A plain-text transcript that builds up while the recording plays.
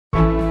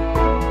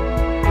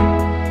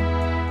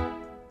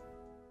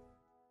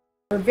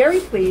We're very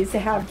pleased to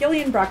have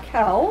Gillian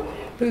Brockell,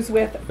 who's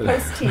with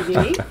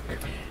PostTV,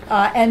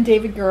 and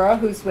David Gura,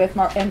 who's with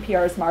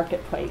NPR's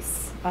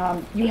Marketplace.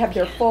 You have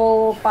their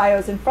full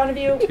bios in front of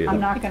you. I'm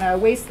not going to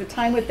waste the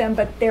time with them,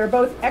 but they're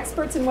both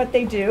experts in what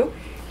they do,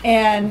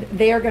 and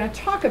they are going to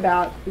talk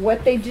about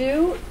what they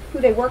do,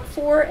 who they work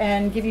for,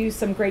 and give you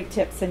some great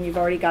tips, and you've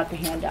already got the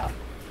handout.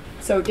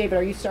 So, David,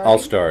 are you starting? I'll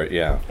start,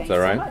 yeah. Thanks Is that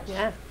right? So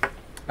much.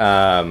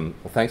 Yeah.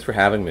 Well, thanks for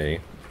having me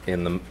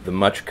in the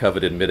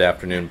much-coveted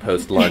mid-afternoon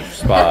post-lunch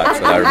spot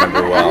that I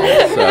remember well.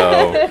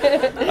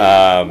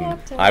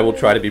 So I will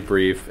try to be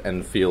brief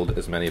and field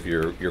as many of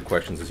your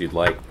questions as you'd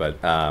like. But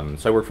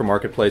so I work for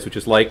Marketplace, which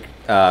is like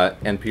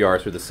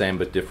NPR, so the same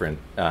but different.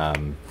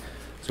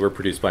 So we're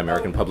produced by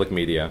American Public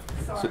Media.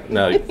 Sorry. So,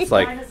 no, it's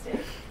like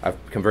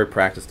I've become very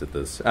practiced at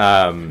this.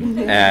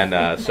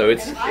 And so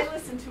it's... And I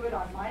listen to it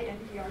on my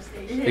NPR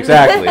station.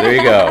 Exactly. There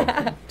you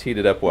go. Teed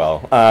it up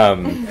well.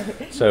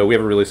 So we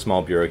have a really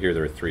small bureau here.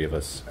 There are three of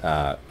us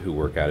who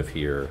work out of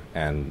here.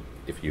 And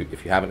if you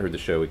haven't heard the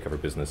show, we cover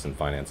business and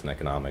finance and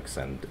economics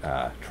and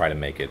try to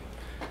make it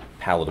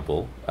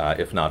palatable,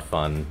 if not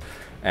fun.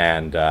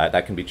 And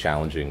that can be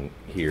challenging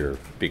here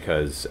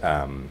because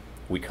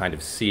we kind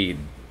of cede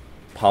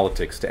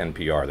politics to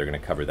NPR. They're going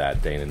to cover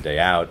that day in and day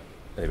out.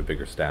 They have a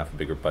bigger staff, a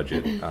bigger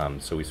budget.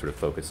 So we sort of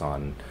focus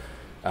on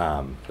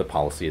the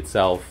policy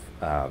itself,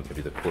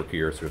 maybe the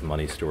quirkier sort of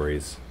money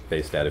stories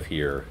based out of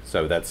here.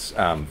 So that's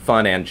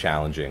fun and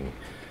challenging.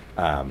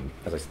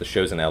 As I said, the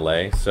show's in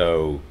LA,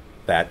 so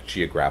that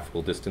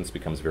geographical distance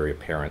becomes very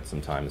apparent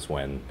sometimes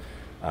when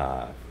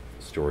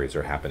stories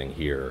are happening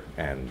here,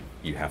 and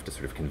you have to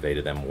sort of convey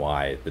to them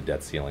why the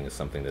debt ceiling is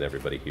something that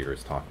everybody here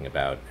is talking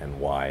about, and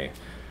why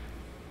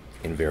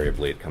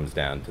invariably it comes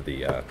down to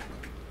the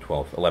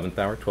 11th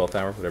hour, 12th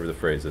hour, whatever the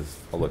phrase is.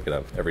 I'll look it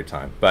up every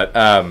time. But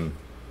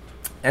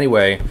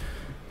anyway,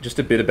 just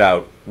a bit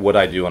about what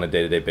I do on a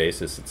day-to-day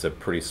basis. It's a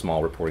pretty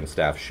small reporting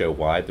staff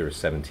show-wide. There are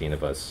 17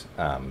 of us,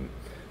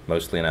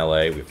 mostly in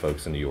LA. We have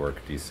folks in New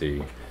York,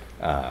 DC,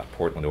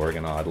 Portland,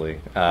 Oregon,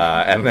 oddly.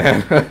 And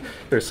then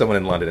there's someone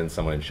in London and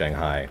someone in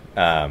Shanghai.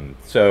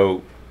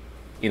 So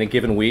in a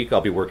given week, I'll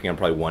be working on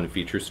probably one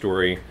feature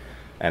story,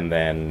 and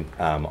then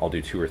I'll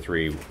do two or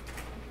three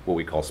what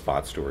we call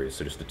spot stories,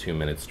 so just a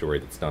 2-minute story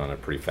that's done on a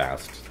pretty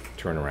fast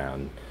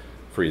turnaround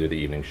for either the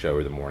evening show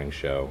or the morning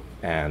show.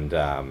 And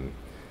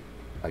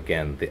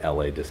again, the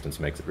LA distance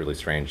makes it really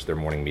strange. Their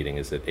morning meeting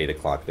is at 8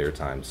 o'clock their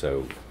time,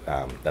 so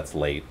that's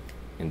late.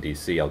 In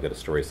DC, I'll get a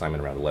story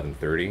assignment around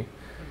 11:30.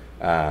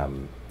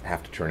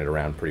 Have to turn it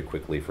around pretty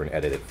quickly for an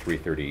edit at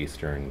 3:30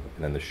 Eastern,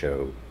 and then the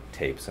show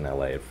tapes in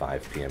LA at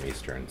 5 p.m.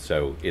 Eastern.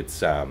 So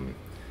it's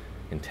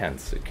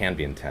intense. It can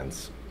be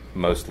intense,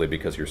 mostly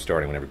because you're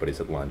starting when everybody's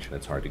at lunch and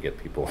it's hard to get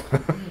people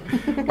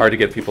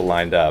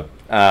lined up.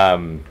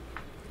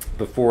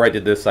 Before I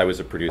did this, I was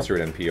a producer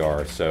at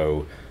NPR,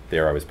 so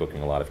there I was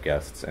booking a lot of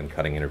guests and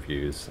cutting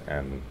interviews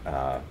and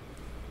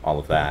all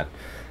of that.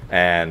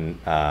 And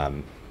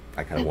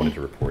I kind of wanted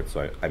to report,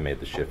 so I made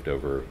the shift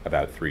over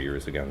about 3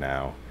 years ago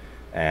now.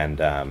 And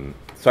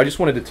so I just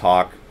wanted to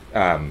talk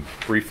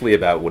briefly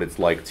about what it's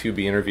like to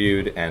be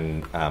interviewed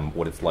and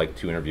what it's like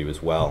to interview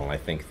as well. And I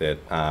think that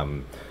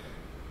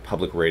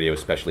public radio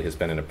especially has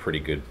been in a pretty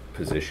good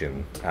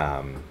position.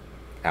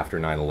 After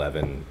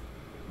 9/11,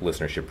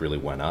 listenership really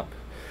went up.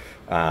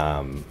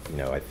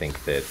 I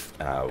think that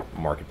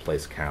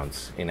Marketplace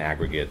counts in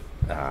aggregate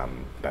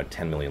about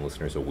 10 million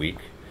listeners a week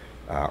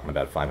on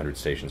about 500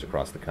 stations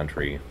across the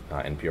country.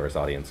 NPR's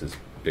audience is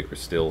bigger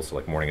still, so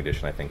like Morning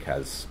Edition I think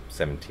has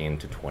 17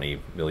 to 20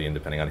 million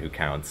depending on who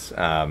counts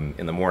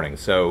in the morning.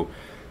 So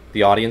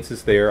the audience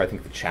is there. I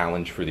think the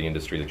challenge for the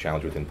industry, the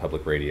challenge within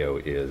public radio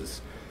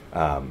is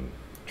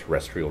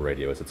terrestrial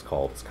radio, as it's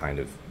called, is kind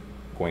of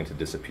going to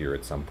disappear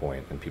at some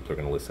point, and people are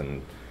going to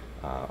listen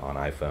on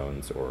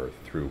iPhones or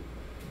through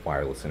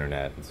wireless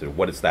internet. And so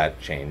what does that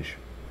change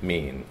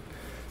mean?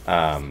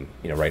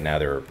 Right now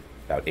there are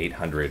about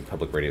 800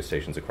 public radio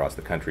stations across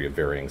the country of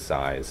varying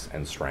size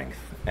and strength.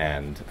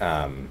 And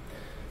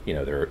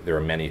there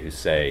are many who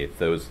say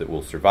those that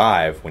will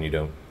survive when you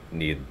don't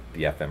need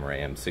the FM or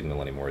AM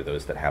signal anymore,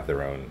 those that have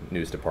their own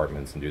news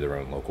departments and do their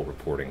own local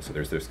reporting. So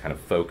there's this kind of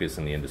focus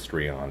in the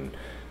industry on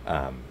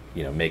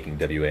making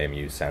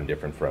WAMU sound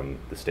different from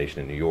the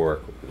station in New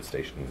York or the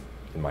station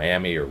in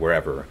Miami or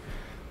wherever.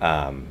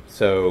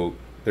 So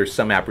there's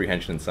some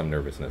apprehension and some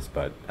nervousness,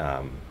 but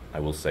I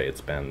will say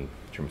it's been,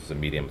 in terms of a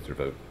medium, sort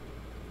of a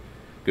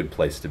good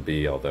place to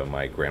be, although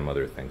my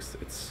grandmother thinks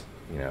it's,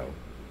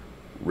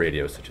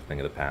 radio is such a thing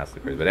of the past.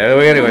 But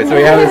anyway, so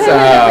we have this,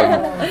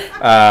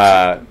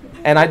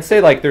 and I'd say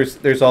like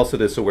there's also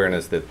this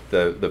awareness that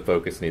the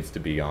focus needs to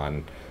be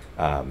on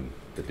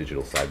the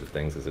digital side of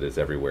things, as it is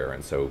everywhere,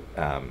 and so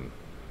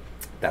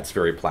that's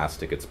very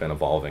plastic. It's been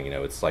evolving.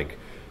 It's like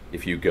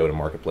if you go to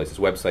Marketplace's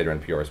website or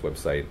NPR's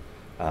website,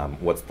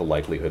 what's the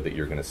likelihood that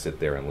you're going to sit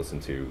there and listen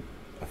to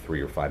a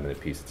 3 or 5 minute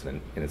piece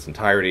in its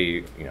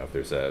entirety? If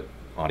there's a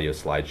audio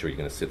slideshow, you're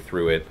going to sit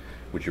through it.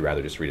 Would you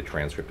rather just read a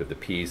transcript of the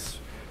piece?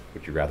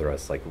 Would you rather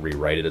us like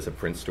rewrite it as a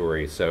print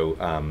story? So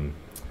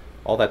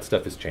all that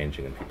stuff is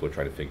changing, and people are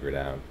trying to figure it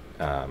out.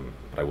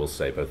 But I will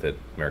say, both at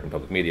American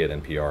Public Media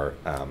and NPR,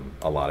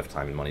 a lot of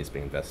time and money is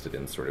being invested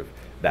in sort of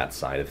that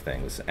side of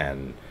things.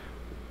 And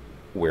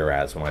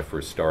whereas when I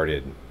first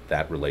started,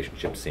 that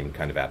relationship seemed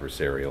kind of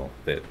adversarial,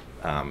 that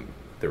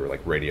there were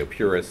like radio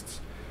purists,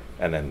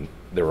 and then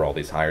there were all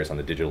these hires on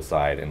the digital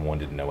side, and one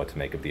didn't know what to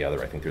make of the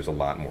other. I think there's a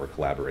lot more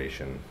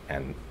collaboration,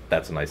 and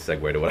that's a nice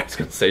segue to what I was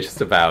going to say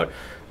just about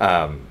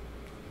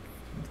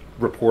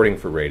reporting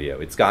for radio.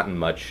 It's gotten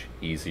much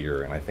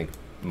easier, and I think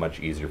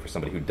much easier for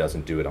somebody who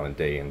doesn't do it on a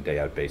day in, day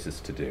out basis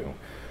to do.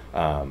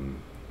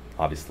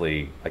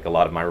 Obviously, like a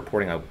lot of my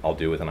reporting, I'll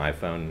do with an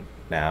iPhone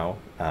now.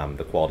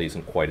 The quality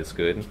isn't quite as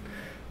good,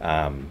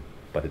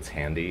 but it's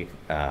handy.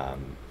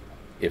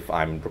 If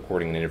I'm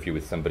recording an interview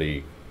with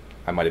somebody,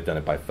 I might have done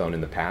it by phone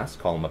in the past,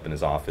 call him up in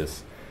his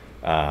office,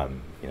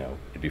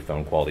 it'd be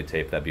phone quality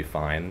tape, that'd be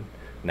fine.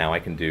 Now I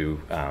can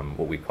do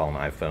what we call an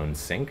iPhone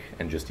sync,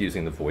 and just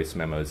using the voice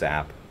memos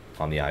app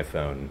on the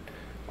iPhone,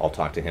 I'll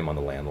talk to him on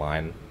the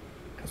landline,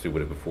 as we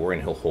would have before,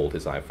 and he'll hold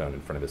his iPhone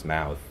in front of his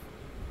mouth,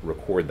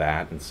 record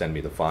that, and send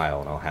me the file,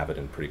 and I'll have it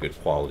in pretty good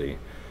quality.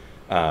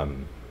 So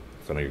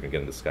I know you're going to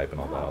get into Skype and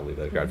all that. I'll leave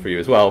that out for you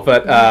as well.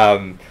 But,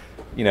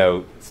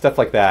 stuff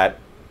like that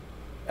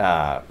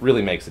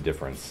really makes a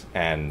difference.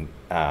 And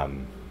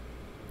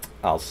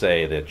I'll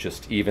say that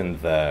just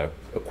even the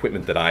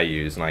equipment that I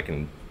use, and I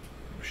can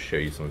show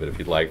you some of it if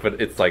you'd like,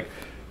 but it's like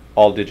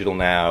all digital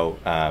now.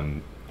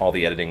 All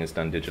the editing is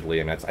done digitally.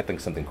 I mean, I think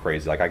something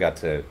crazy. Like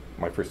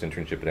my first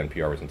internship at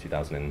NPR was in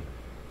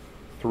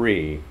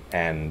 2003,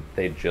 and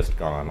they'd just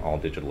gone all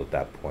digital at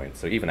that point.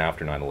 So even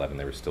after 9/11,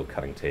 they were still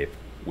cutting tape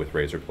with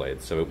razor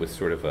blades. So it was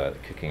sort of a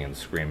kicking and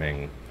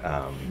screaming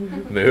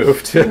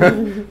move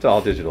to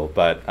all digital.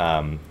 But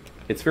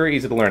it's very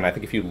easy to learn. I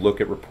think if you look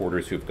at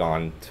reporters who've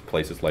gone to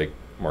places like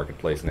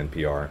Marketplace and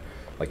NPR,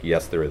 like,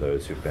 yes, there are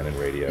those who've been in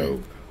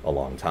radio a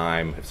long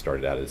time, have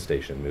started out at a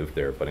station and moved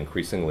there, but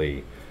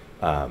increasingly,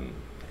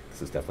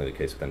 this is definitely the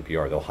case with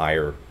NPR, they'll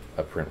hire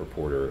a print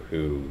reporter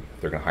who,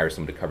 if they're going to hire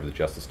someone to cover the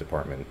Justice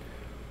Department,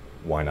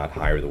 why not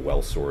hire the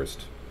well-sourced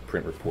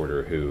print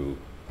reporter who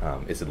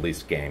is at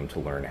least game to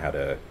learn how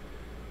to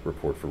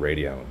report for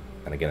radio?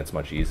 And again, it's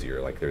much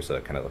easier. Like, there's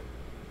a kind of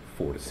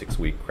 4 to 6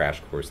 week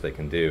crash course they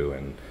can do,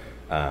 and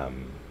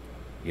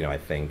I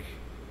think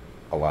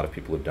a lot of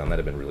people who've done that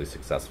have been really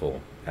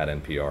successful at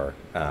NPR.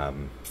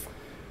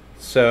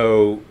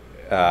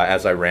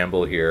 As I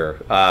ramble here,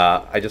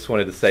 I just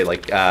wanted to say,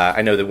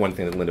 I know that one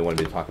thing that Linda wanted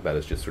me to talk about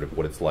is just sort of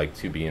what it's like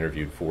to be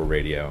interviewed for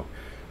radio.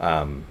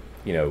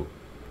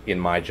 In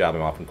my job,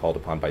 I'm often called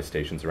upon by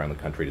stations around the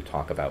country to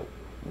talk about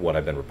what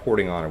I've been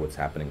reporting on or what's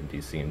happening in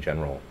DC in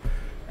general.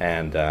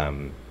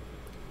 And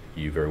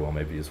you very well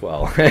may be as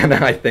well. And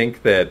I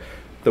think that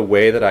the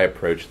way that I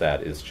approach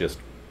that is just,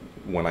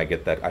 when I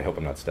get that, I hope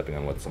I'm not stepping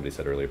on what somebody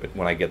said earlier, but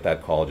when I get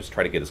that call, just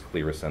try to get as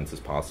clear a sense as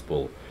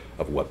possible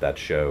of what that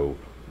show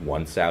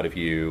wants out of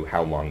you,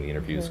 how long the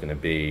interview is going to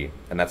be.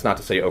 And that's not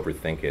to say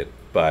overthink it,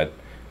 but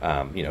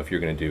if you're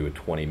going to do a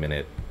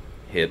 20-minute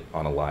hit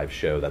on a live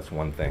show, that's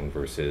one thing,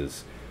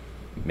 versus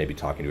maybe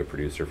talking to a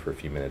producer for a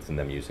few minutes and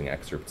them using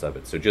excerpts of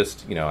it. So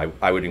just,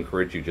 I would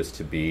encourage you just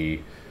to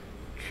be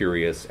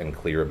curious and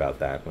clear about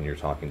that when you're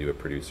talking to a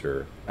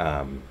producer.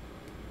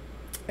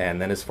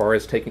 And then as far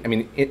as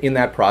in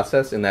that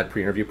process, in that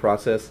pre-interview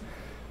process,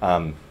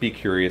 be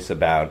curious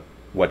about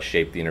what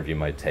shape the interview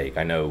might take.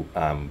 I know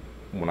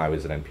when I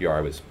was at NPR,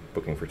 I was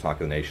booking for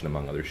Talk of the Nation,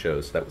 among other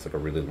shows. So that was like a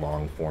really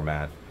long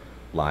format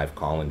live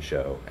call-in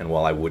show. And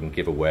while I wouldn't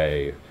give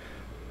away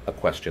a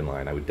question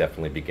line, I would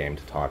definitely be game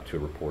to talk to a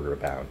reporter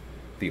about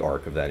the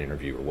arc of that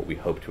interview or what we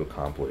hope to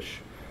accomplish.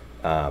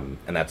 And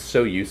that's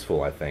so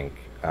useful, I think.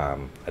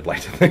 I'd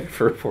like to think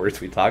for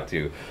reporters we talk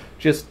to,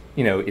 just,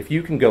 if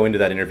you can go into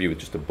that interview with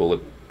just a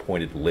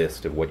bullet-pointed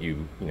list of what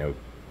you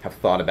have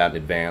thought about in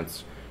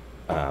advance,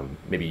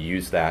 maybe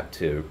use that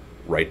to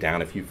write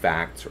down a few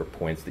facts or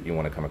points that you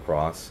want to come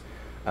across.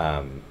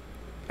 I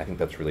think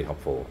that's really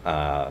helpful.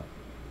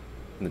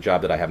 In the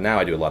job that I have now,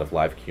 I do a lot of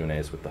live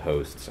Q&As with the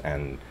hosts,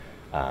 and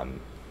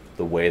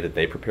the way that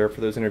they prepare for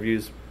those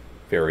interviews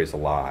varies a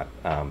lot.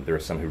 There are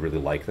some who really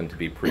like them to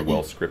be pretty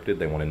well scripted.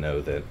 They want to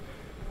know that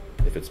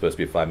if it's supposed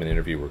to be a 5-minute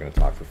interview, we're going to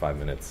talk for 5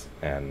 minutes,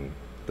 and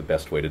the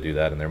best way to do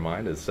that in their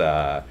mind is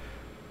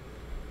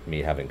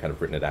me having kind of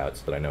written it out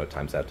so that I know it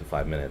times out to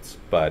 5 minutes.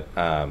 But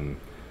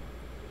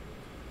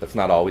that's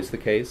not always the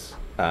case.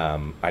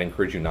 I'd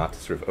encourage you not to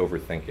sort of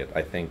overthink it.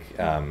 I think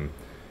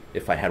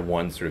if I had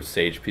one sort of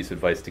sage piece of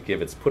advice to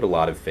give, it's put a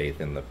lot of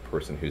faith in the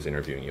person who's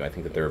interviewing you. I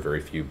think that there are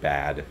very few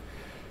bad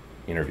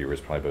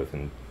interviewers, probably both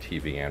in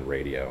TV and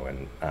radio,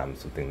 and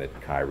something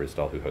that Kai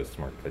Risdall, who hosts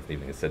Marketplace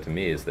Evening, has said to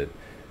me is that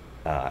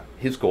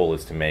his goal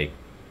is to make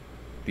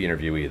the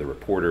interviewee, the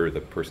reporter, the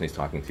person he's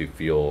talking to,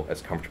 feel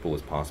as comfortable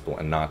as possible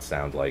and not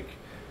sound like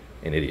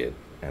an idiot.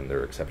 And there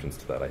are exceptions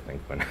to that, I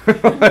think, when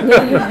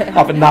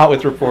often not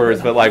with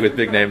reporters, but like with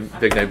big name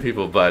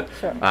people. But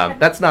Sure.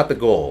 That's not the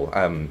goal.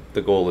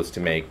 The goal is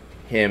to make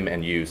him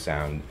and you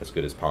sound as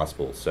good as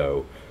possible.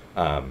 So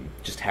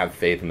just have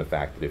faith in the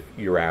fact that if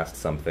you're asked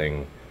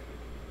something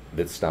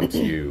that stumps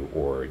you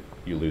or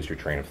you lose your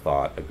train of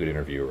thought, a good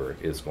interviewer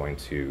is going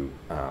to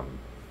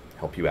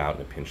help you out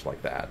in a pinch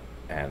like that.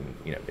 And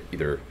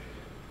either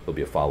there'll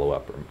be a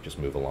follow-up or just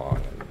move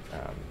along. And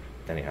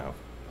anyhow,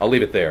 I'll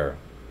leave it there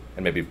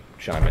and maybe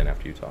chime in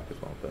after you talk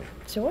as well. But.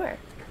 Sure.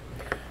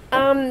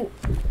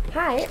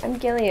 Hi, I'm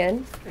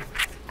Gillian.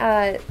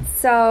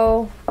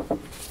 So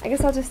I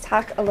guess I'll just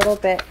talk a little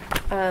bit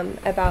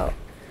about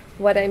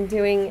what I'm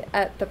doing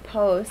at the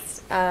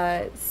Post.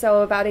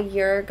 So about a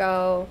year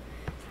ago,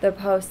 the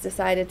Post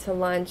decided to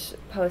launch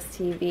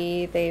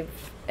PostTV.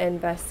 They've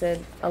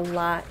invested a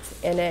lot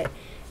in it.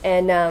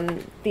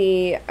 And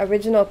the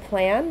original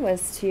plan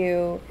was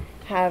to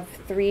have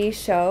 3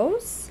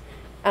 shows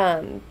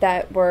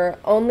that were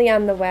only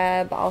on the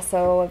web,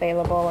 also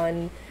available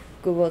on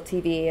Google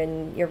TV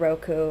and your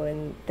Roku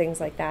and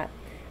things like that.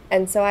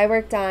 And so I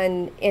worked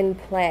on In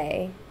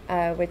Play,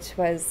 which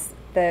was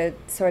the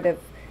sort of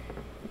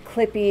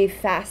clippy,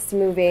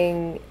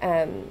 fast-moving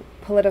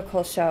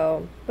political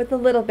show with a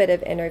little bit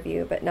of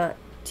interview, but not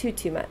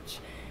too much.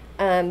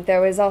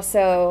 There was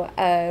also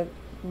a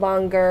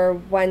longer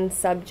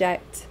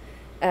one-subject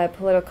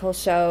political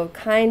show,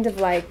 kind of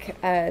like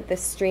The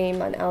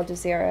Stream on Al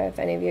Jazeera, if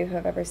any of you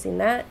have ever seen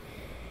that.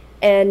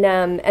 And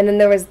then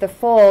there was The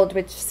Fold,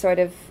 which sort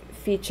of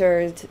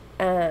featured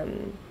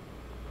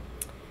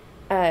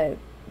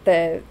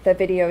the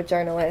video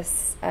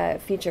journalists'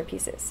 feature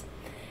pieces.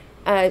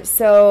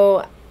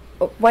 So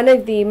one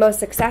of the most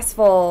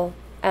successful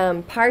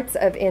parts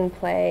of In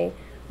Play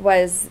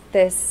was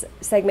this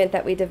segment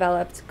that we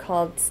developed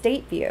called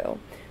State View,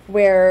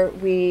 where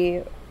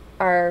we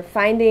are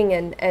finding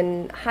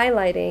and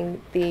highlighting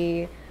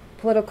the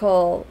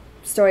political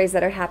stories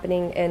that are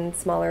happening in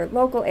smaller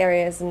local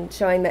areas and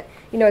showing that,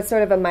 it's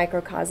sort of a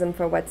microcosm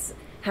for what's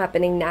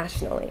happening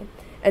nationally,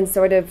 and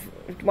sort of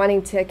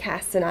wanting to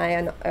cast an eye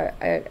on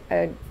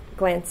a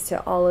glance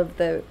to all of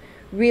the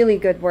really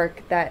good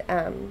work that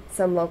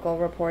some local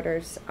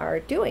reporters are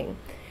doing.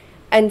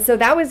 And so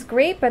that was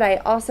great, but I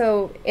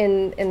also,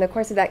 in the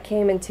course of that,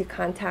 came into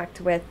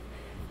contact with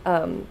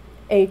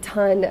a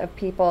ton of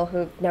people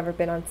who've never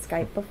been on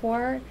Skype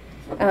before,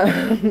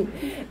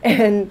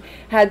 and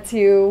had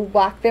to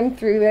walk them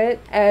through it.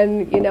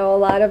 And, a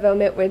lot of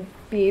them, it would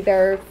be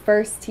their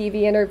first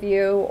TV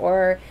interview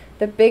or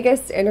the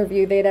biggest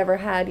interview they'd ever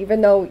had,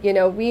 even though,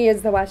 we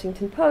as the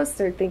Washington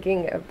Post are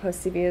thinking of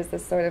Post TV as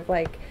this sort of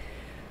like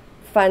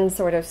fun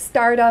sort of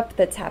startup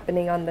that's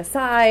happening on the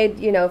side.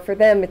 For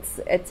them,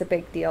 it's a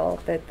big deal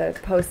that the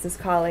Post is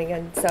calling.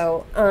 And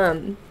so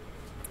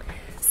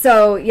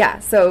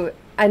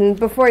and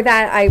before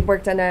that, I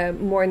worked on a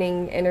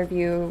morning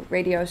interview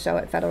radio show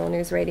at Federal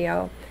News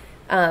Radio.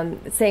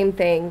 Same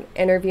thing,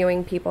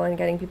 interviewing people and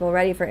getting people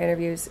ready for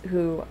interviews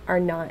who are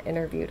not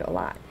interviewed a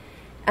lot.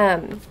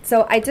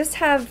 So I just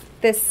have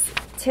this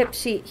tip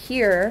sheet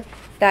here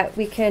that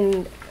we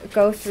can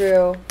go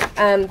through.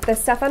 The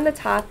stuff on the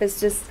top is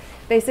just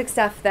basic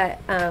stuff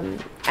that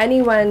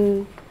any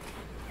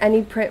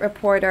print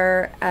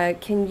reporter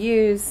can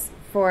use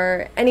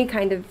for any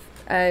kind of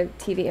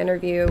TV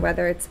interview,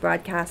 whether it's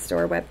broadcast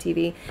or web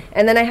TV.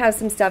 And then I have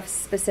some stuff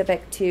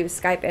specific to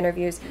Skype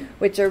interviews,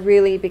 which are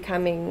really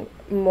becoming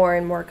more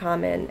and more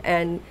common.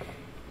 And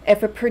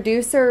if a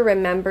producer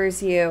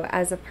remembers you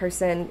as a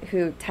person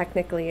who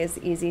technically is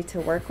easy to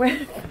work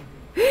with,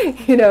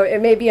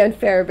 it may be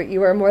unfair, but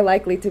you are more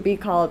likely to be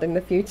called in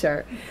the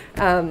future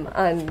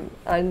on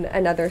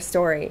another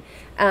story.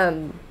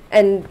 And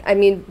I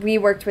mean, we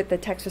worked with the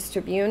Texas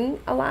Tribune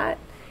a lot,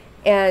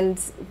 and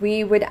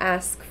we would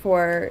ask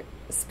for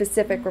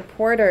specific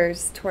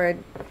reporters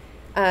toward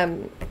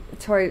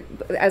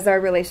as our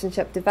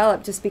relationship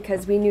developed, just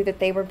because we knew that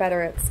they were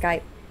better at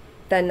Skype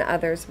than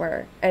others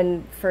were,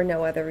 and for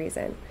no other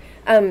reason.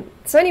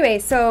 So anyway,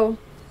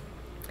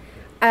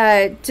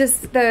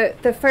 just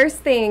the first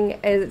thing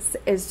is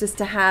just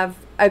to have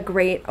a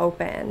great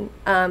open,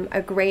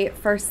 a great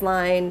first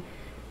line,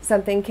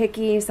 something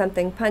kicky,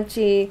 something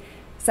punchy,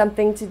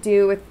 something to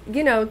do with,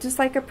 just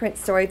like a print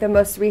story, the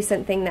most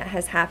recent thing that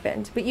has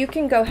happened. But you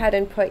can go ahead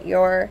and put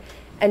your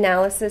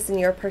analysis and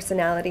your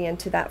personality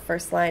into that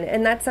first line,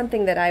 and that's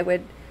something that I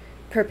would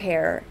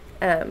prepare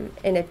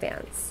in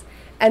advance.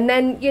 And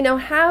then,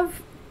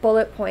 have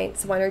bullet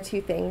points, 1 or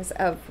 2 things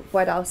of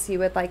what else you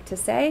would like to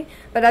say.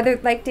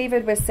 But like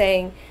David was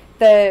saying,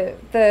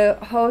 the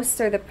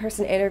host or the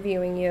person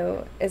interviewing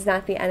you is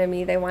not the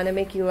enemy. They want to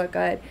make you look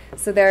good,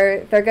 so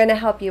they're going to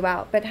help you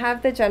out. But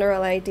have the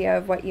general idea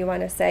of what you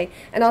want to say,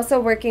 and also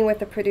working with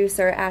the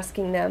producer,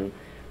 asking them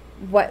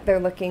what they're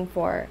looking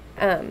for.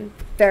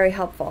 Very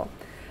helpful.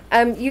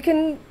 You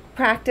can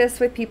practice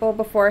with people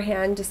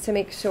beforehand just to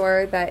make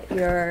sure that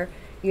you're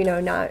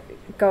not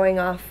going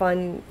off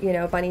on,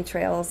 bunny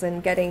trails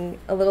and getting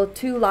a little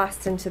too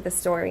lost into the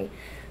story.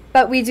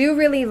 But we do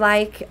really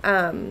like,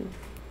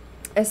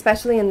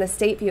 especially in the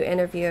State View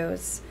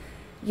interviews,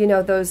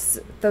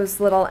 those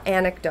little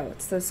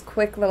anecdotes, those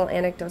quick little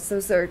anecdotes.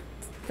 Those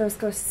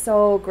go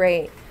so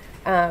great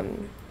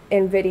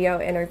in video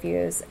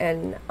interviews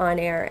and on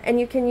air, and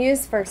you can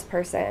use first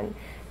person.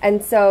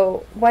 And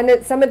so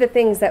some of the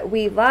things that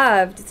we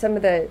loved, some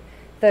of the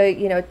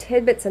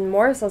tidbits and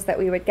morsels that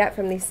we would get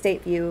from these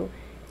State View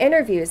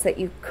interviews that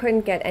you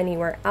couldn't get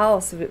anywhere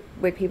else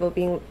would be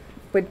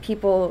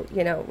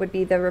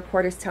the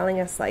reporters telling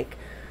us, like,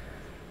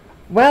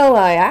 well,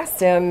 I asked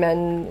him,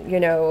 and,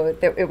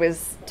 it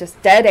was just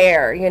dead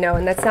air,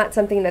 and that's not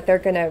something that they're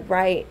going to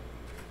write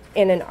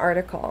in an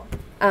article.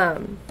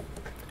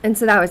 And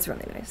so that was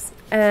really nice.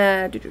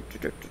 And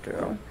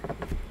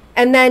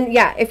then,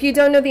 if you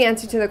don't know the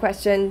answer to the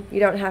question, you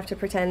don't have to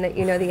pretend that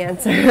you know the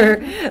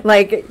answer.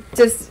 Like,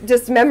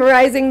 just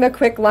memorizing the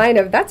quick line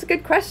of, that's a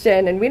good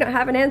question, and we don't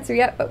have an answer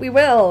yet, but we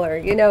will. Or,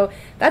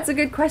 that's a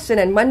good question,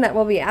 and one that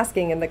we'll be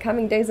asking in the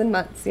coming days and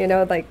months.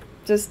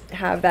 Just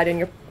have that in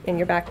your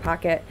back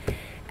pocket.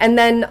 And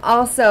then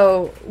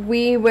also,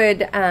 we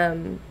would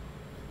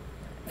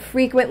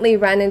frequently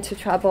run into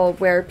trouble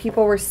where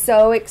people were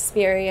so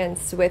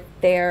experienced with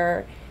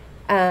their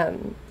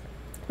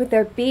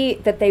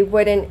beat that they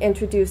wouldn't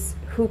introduce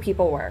who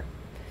people were.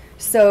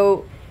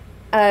 So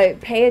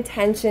pay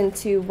attention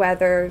to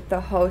whether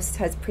the host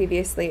has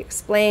previously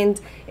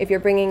explained. If you're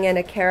bringing in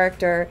a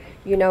character,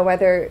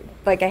 whether,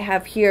 like I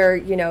have here,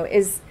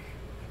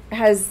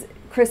 has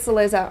Chris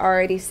Cillizza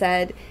already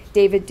said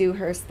David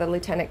Dewhurst, the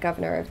Lieutenant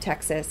Governor of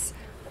Texas?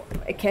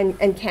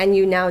 Can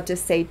you now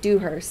just say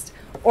Dewhurst?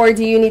 Or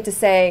do you need to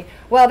say,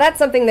 well, that's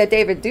something that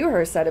David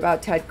Dewhurst said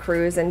about Ted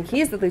Cruz, and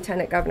he's the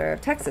Lieutenant Governor of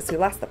Texas who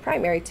lost the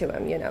primary to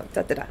him,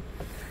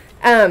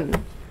 And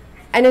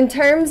in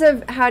terms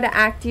of how to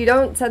act, you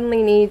don't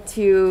suddenly need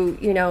to,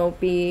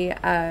 be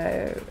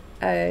a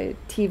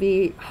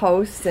TV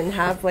host and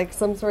have like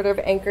some sort of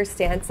anchor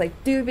stance.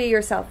 Like, do be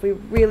yourself. We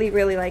really,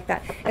 really like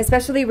that,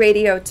 especially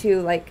radio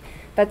too. Like,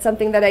 that's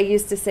something that I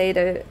used to say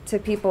to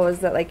people is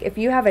that, like, if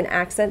you have an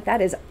accent,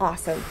 that is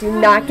awesome. Do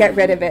not get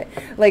rid of it.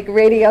 Like,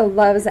 radio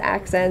loves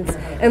accents.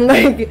 And,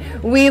 like,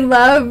 we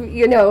love,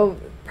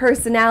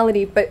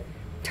 personality, but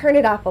turn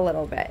it up a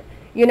little bit.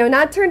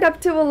 Not turned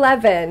up to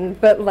 11,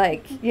 but,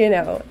 like, 8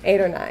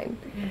 or 9.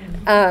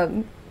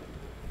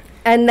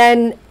 And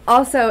then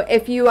also,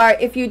 if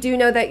you do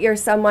know that you're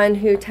someone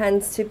who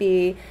tends to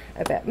be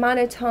a bit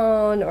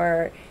monotone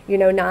or,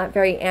 not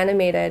very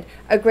animated,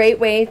 a great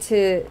way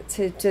to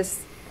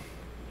just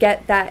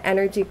get that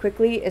energy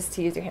quickly is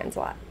to use your hands a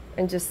lot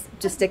and just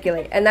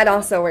gesticulate. And that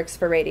also works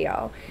for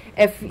radio.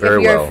 If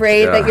you're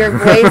afraid that your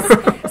voice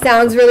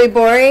sounds really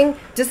boring,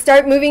 just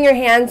start moving your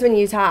hands when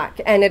you talk,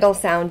 and it'll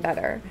sound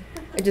better.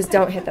 Just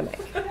don't hit the mic.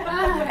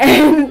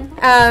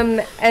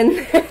 And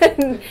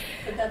then,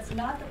 but that's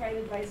not the right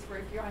advice for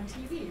if you're on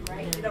TV,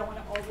 right? You don't want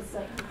to all of a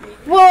sudden.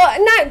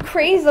 Well, not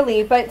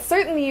crazily, but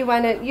certainly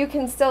you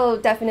can still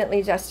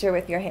definitely gesture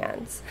with your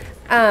hands.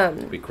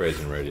 Be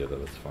crazy in radio, though.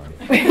 That's fine.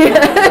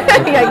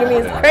 Yeah, you can be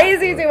as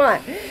crazy as you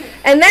want.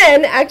 And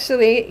then,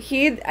 actually,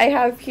 I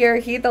have here,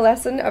 heed the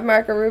lesson of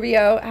Marco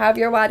Rubio. Have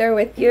your water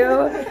with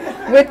you,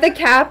 with the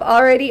cap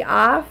already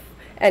off.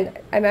 And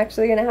I'm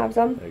actually going to have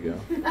some. There you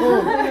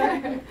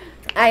go.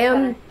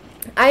 I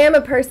am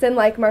a person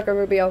like Marco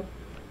Rubio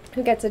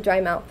who gets a dry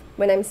mouth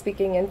when I'm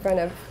speaking in front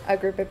of a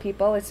group of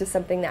people. It's just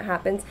something that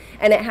happens,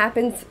 and it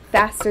happens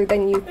faster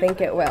than you think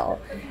it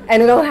will.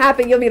 And it'll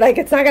happen. You'll be like,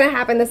 it's not going to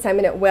happen this time,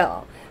 and it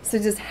will. So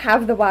just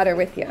have the water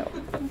with you.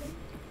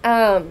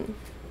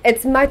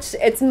 It's much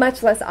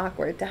less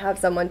awkward to have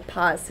someone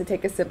pause to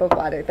take a sip of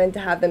water than to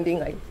have them being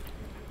like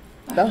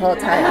the whole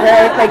time,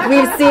 right? Like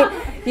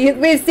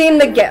we've seen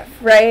the GIF,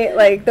 right?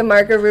 Like the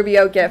Marco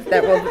Rubio GIF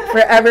that will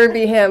forever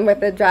be him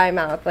with a dry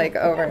mouth, like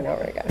over and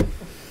over again.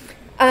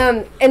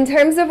 In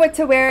terms of what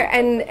to wear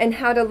and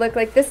how to look,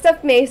 like, this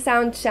stuff may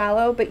sound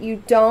shallow, but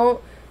you don't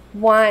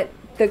want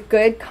the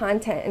good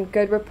content and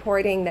good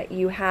reporting that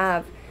you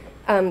have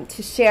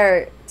to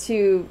share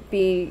to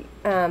be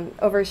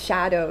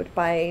overshadowed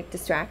by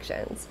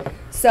distractions.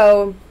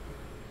 So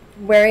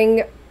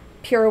wearing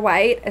pure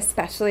white,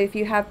 especially if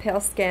you have pale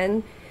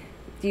skin,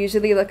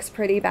 usually looks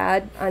pretty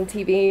bad on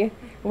TV.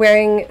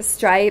 Wearing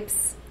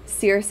stripes,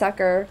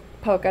 seersucker,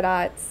 polka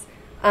dots,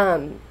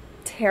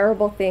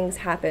 terrible things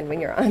happen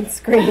when you're on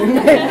screen.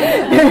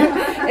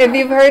 If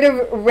you've heard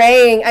of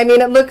raying, I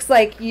mean, it looks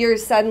like you're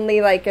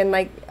suddenly like in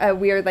like a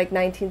weird like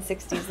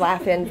 1960s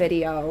laugh-in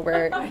video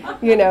where,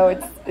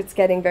 it's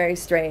getting very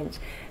strange.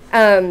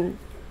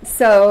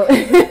 So,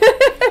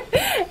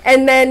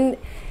 and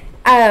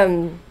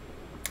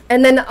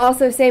then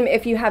also same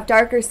if you have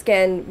darker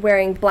skin,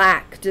 wearing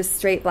black, just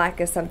straight black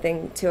is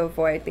something to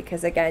avoid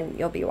because again,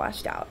 you'll be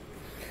washed out.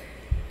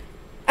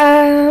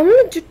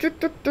 And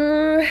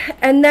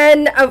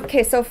then,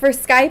 okay, so for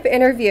Skype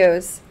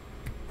interviews,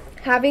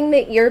 having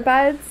the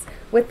earbuds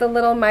with the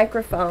little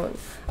microphone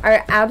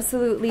are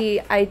absolutely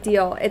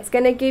ideal. It's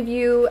going to give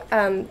you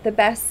the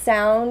best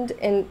sound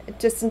in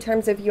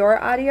terms of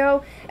your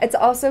audio. It's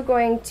also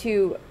going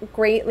to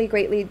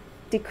greatly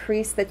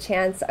decrease the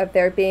chance of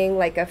there being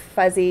like a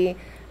fuzzy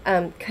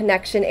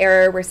connection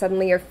error where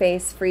suddenly your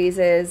face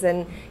freezes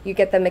and you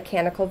get the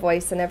mechanical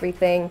voice and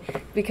everything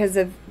because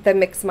of the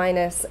mix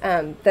minus.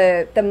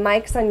 The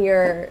mics on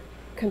your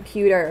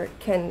computer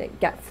can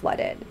get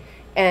flooded,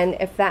 and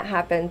if that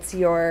happens,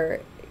 your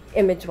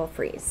image will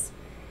freeze.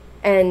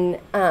 And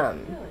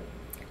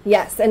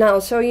yes, and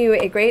I'll show you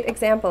a great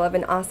example of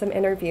an awesome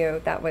interview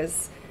that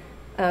was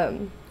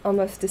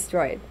almost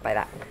destroyed by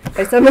that,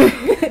 by someone,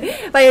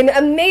 by an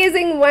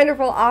amazing,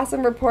 wonderful,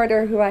 awesome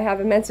reporter who I have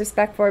immense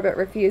respect for, but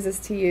refuses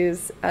to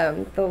use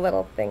the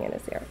little thing in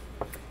his ear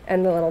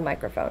and the little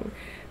microphone.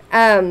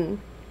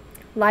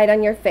 Light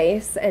on your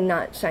face and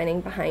not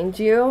shining behind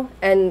you,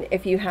 and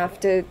if you have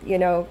to,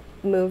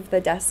 move the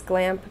desk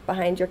lamp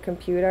behind your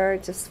computer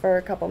just for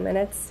a couple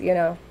minutes,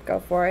 go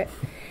for it.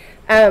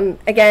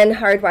 Again,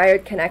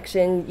 hardwired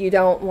connection. You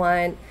don't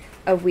want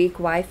a weak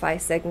Wi-Fi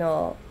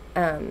signal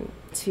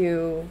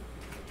to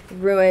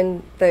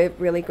ruin the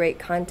really great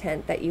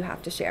content that you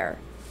have to share.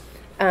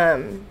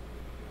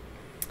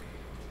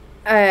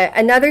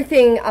 Another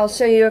thing, I'll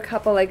show you a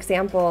couple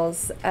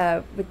examples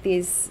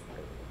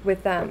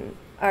with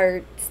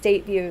our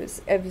state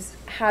views of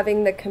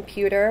having the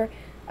computer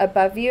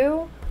above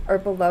you or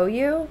below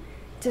you.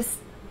 Just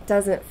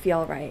doesn't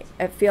feel right.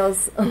 It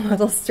feels a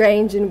little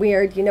strange and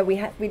weird.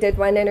 We did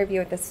one interview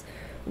with this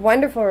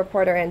wonderful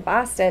reporter in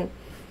Boston,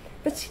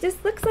 but she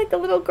just looks like a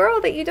little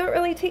girl that you don't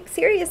really take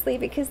seriously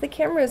because the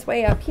camera is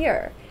way up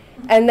here.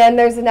 And then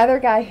there's another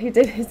guy who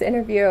did his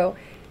interview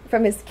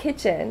from his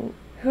kitchen,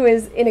 who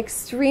is an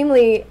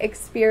extremely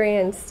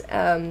experienced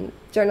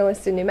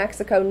journalist in New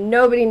Mexico.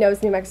 Nobody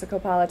knows New Mexico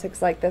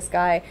politics like this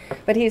guy,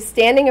 but he's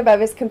standing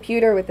above his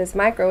computer with his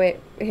microwave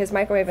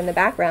in the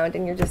background,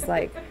 and you're just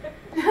like,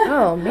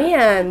 oh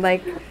man,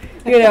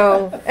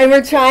 and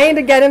we're trying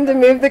to get him to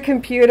move the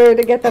computer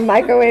to get the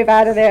microwave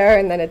out of there,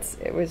 and then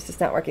it was just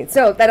not working.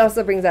 So that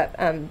also brings up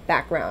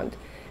background.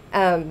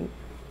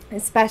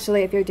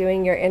 Especially if you're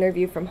doing your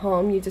interview from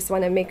home, you just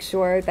want to make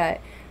sure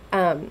that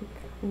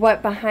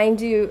what's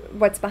behind you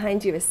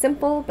is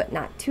simple, but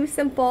not too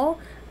simple.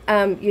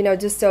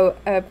 Just so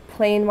a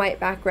plain white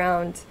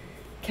background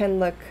can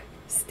look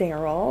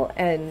sterile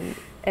and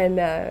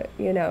a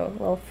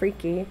little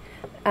freaky.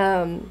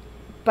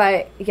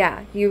 But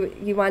yeah,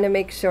 you want to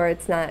make sure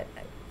it's not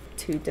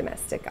too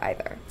domestic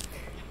either.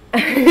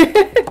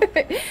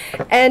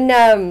 And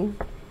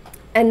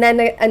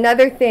then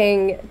another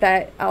thing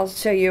that I'll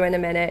show you in a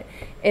minute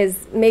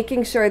is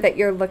making sure that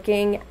you're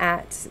looking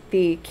at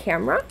the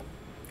camera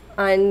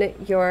on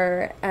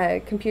your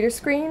computer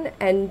screen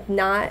and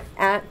not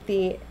at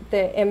the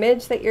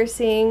image that you're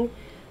seeing,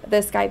 the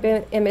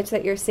Skype image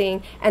that you're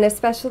seeing, and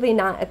especially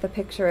not at the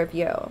picture of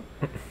you.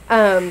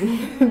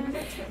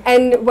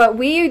 And what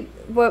we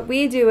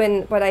do,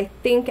 and what I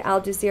think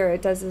Al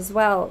Jazeera does as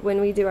well when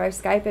we do our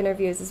Skype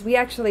interviews, is we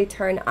actually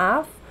turn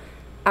off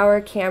our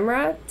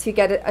camera to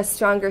get a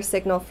stronger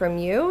signal from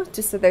you,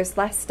 just so there's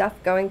less stuff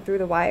going through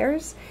the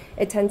wires.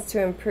 It tends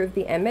to improve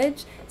the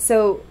image.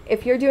 So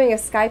if you're doing a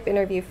Skype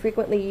interview,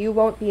 frequently you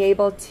won't be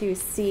able to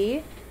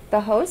see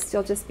the host,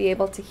 you'll just be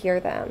able to hear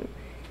them.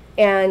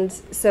 And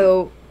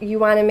so you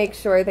want to make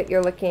sure that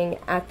you're looking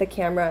at the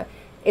camera.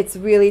 It's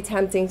really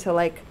tempting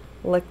to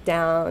look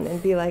down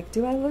and be like,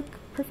 do I look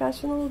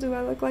professional? Do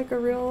I look like a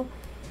real,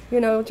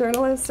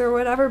 journalist or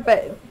whatever?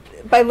 But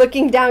by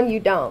looking down, you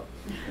don't.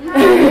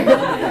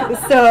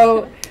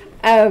 So,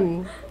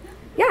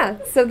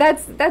 so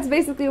that's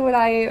basically what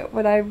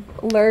I've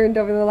learned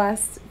over the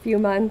last few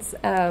months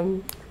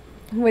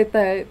with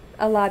a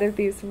lot of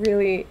these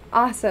really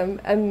awesome,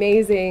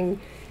 amazing,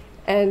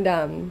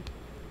 and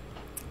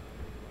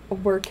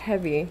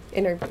work-heavy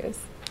interviews.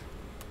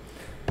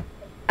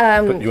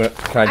 But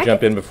can I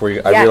jump in before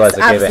you? I realized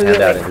I gave a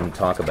handout and didn't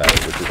talk about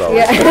it, which is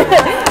always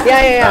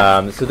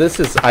yeah. So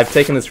I've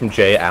taken this from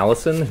Jay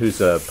Allison,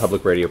 who's a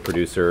public radio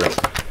producer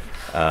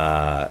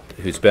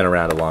who's been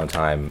around a long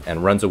time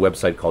and runs a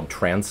website called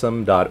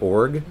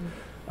transom.org,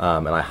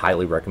 and I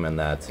highly recommend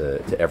that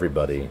to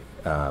everybody.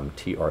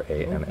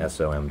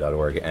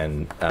 transom.org,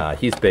 and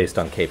he's based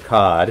on Cape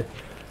Cod,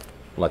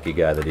 lucky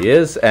guy that he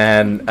is,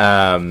 and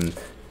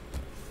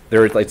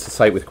it's a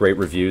site with great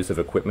reviews of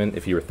equipment.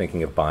 If you were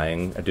thinking of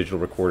buying a digital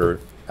recorder,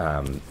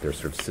 they're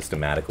sort of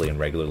systematically and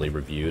regularly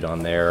reviewed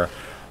on there.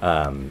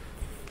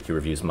 He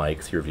reviews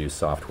mics, he reviews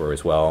software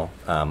as well.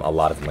 A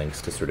lot of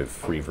links to sort of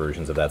free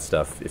versions of that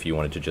stuff if you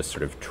wanted to just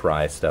sort of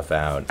try stuff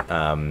out.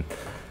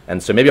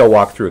 And so maybe I'll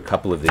walk through a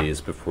couple of these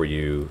before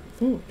you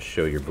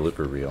show your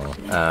blooper reel.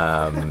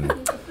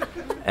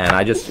 And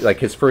I just,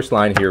 his first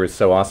line here is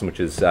so awesome,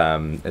 which is,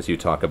 as you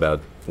talk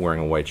about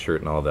wearing a white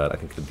shirt and all that, I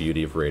think the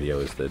beauty of radio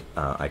is that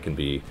I can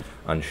be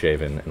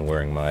unshaven and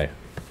wearing my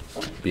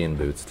bean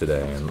boots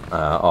today and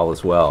all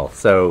as well.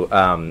 So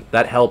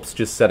that helps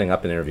just setting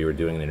up an interview or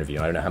doing an interview.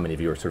 I don't know how many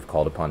of you are sort of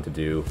called upon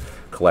to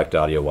collect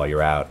audio while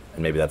you're out,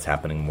 and maybe that's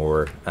happening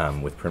more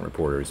with print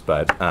reporters,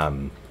 but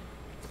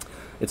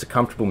it's a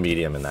comfortable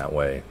medium in that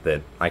way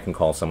that I can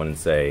call someone and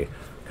say,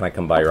 can I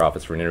come by your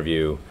office for an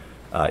interview?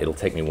 It'll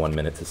take me 1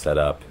 minute to set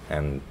up,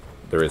 and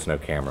there is no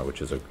camera,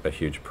 which is a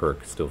huge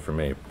perk still for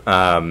me.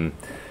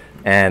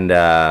 And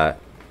I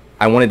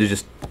wanted to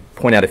just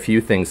point out a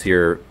few things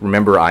here.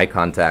 Remember eye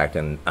contact,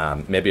 and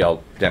maybe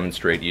I'll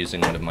demonstrate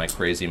using one of my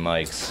crazy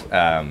mics.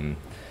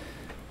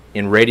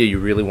 In radio, you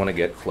really want to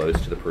get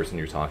close to the person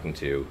you're talking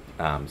to.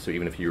 So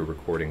even if you're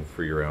recording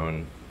for your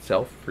own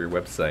self, for your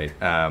website,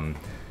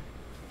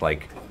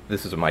 like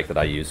this is a mic that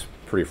I use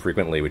pretty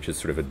frequently, which is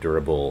sort of a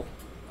durable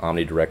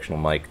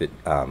omnidirectional mic that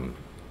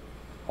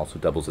also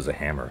doubles as a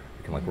hammer.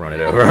 You can like run it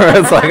over.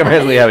 It's like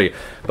amazingly heavy,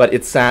 but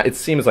it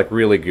seems like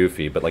really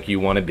goofy. But like you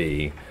want to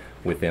be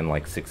within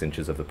like 6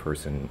 inches of the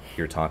person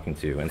you're talking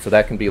to, and so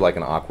that can be like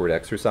an awkward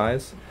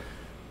exercise,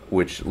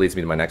 which leads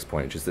me to my next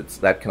point, which is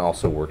that can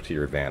also work to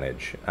your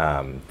advantage.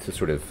 To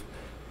sort of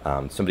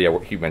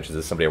he mentions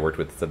this. Somebody I worked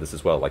with said this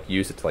as well. Like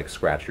use it to like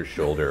scratch your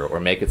shoulder or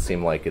make it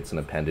seem like it's an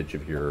appendage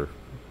of your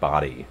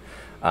body,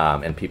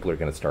 and people are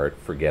going to start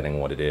forgetting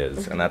what it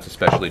is. And that's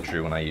especially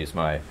true when I use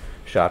my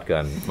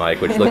shotgun mic,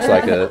 which looks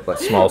like a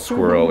small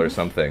squirrel or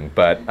something.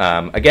 But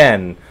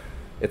again,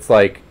 it's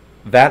like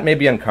that may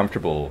be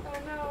uncomfortable. Oh,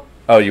 no.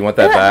 Oh, you want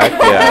that back?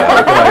 Yeah,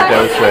 look at my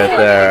dose right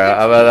there.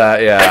 How about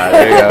that? Yeah,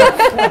 there you go.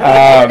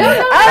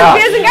 He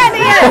hasn't gotten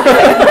it yet.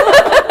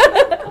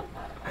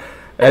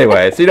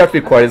 Anyway, so you don't have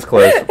to be quite as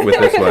close with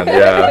this one.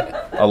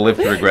 Yeah, I'll live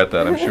to regret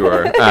that, I'm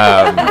sure.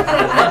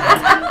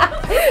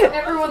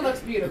 Everyone looks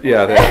beautiful.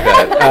 Yeah, there's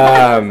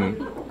that.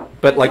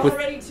 But like with,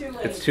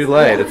 it's too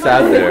late. It's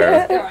out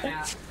there.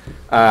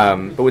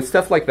 But with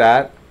stuff like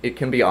that, it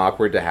can be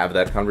awkward to have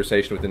that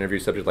conversation with an interview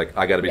subject. Like,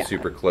 I got to be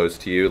super close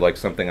to you. Like,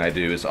 something I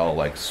do is I'll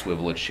like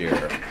swivel a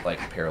chair like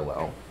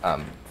parallel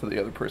to the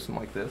other person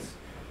like this,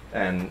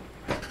 and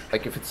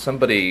like if it's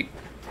somebody,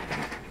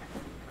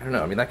 I don't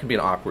know. I mean, that can be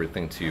an awkward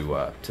thing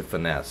to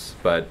finesse,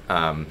 but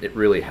it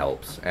really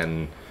helps.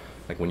 And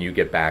like when you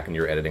get back and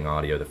you're editing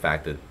audio, the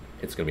fact that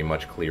it's going to be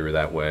much clearer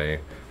that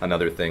way.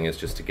 Another thing is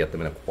just to get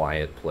them in a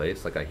quiet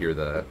place. Like I hear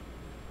my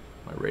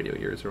radio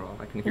ears are on.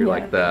 I can hear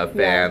like the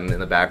fan in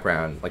the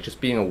background. Like just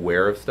being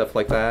aware of stuff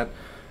like that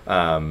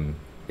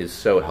is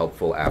so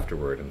helpful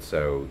afterward, and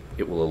so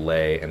it will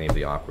allay any of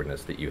the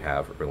awkwardness that you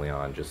have early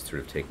on. Just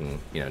sort of taking,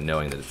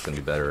 knowing that it's going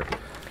to be better.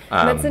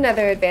 That's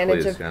another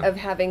advantage of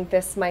having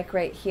this mic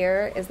right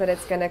here is that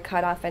it's going to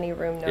cut off any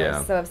room noise.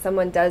 Yeah. So if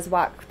someone does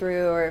walk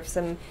through or if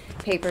some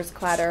papers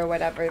clatter or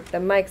whatever,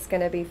 the mic's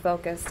going to be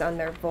focused on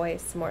their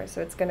voice more.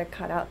 So it's going to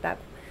cut out that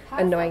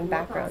annoying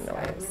background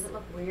noise. Does it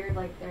look weird?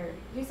 Like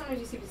sometimes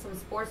you see some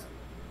sports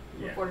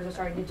reporters are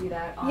starting to do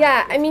that.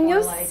 I mean,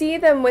 you'll see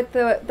them with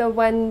the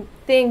one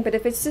thing, but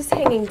if it's just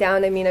hanging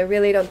down, I mean, I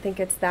really don't think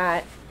it's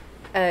that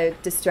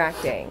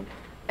distracting.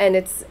 And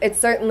it's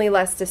certainly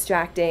less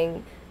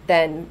distracting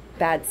than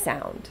bad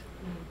sound.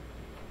 I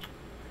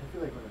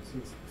feel like when I've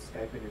seen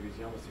Skype interviews,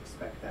 you almost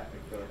expect that.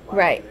 Like they're like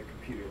right. Their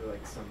computer, they're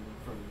like some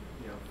from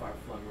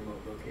far-flung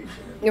remote location.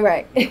 And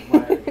right. I feel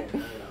like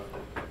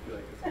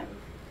it's kind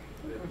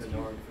of the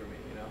norm for me.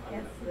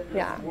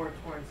 Yeah. More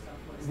torn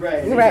stuff.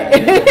 Right. Right.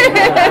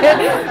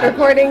 Exactly.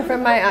 Recording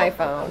from my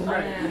iPhone.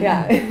 Right.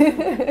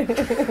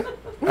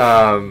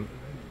 Yeah.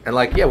 And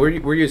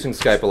we're using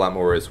Skype a lot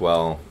more as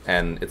well.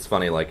 And it's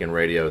funny, like in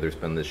radio, there's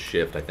been this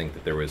shift. I think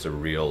that there was a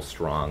real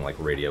strong like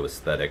radio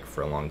aesthetic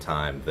for a long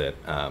time. That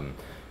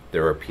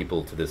there are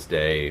people to this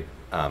day,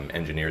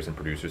 engineers and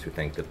producers, who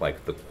think that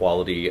like the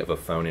quality of a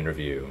phone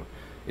interview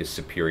is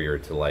superior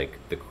to like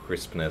the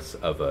crispness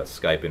of a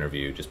Skype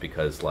interview, just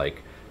because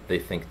like they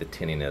think the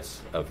tinniness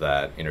of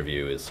that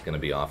interview is going to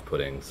be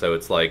off-putting. So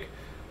it's like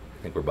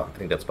I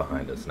think that's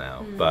behind us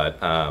now. Mm-hmm. But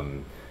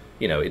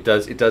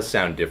it does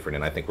sound different,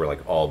 and I think we're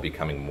like all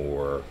becoming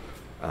more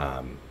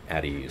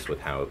at ease with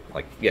how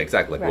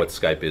exactly like what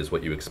Skype is,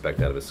 what you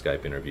expect out of a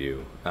Skype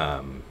interview.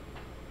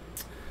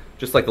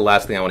 Just like the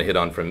last thing I want to hit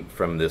on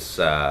from this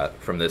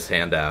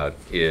handout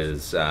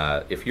is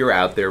if you're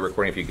out there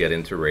recording, if you get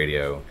into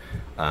radio,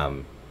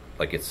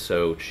 like it's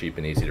so cheap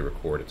and easy to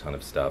record a ton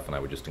of stuff, and I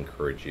would just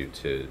encourage you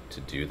to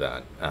do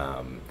that.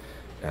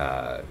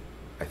 I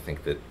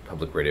think that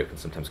public radio can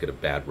sometimes get a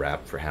bad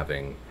rap for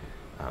having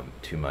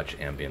too much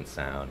ambient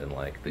sound and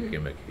like the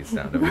gimmicky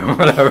sound of it,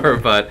 whatever.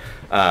 But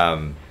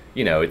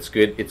it's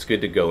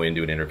good to go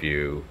into an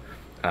interview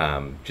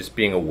just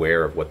being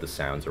aware of what the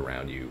sounds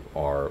around you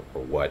are,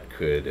 or what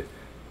could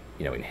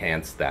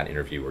enhance that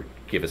interview or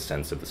give a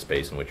sense of the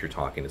space in which you're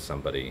talking to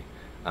somebody.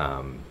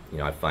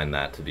 I find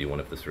that to be one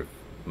of the sort of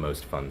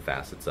most fun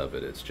facets of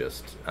it. It's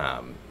just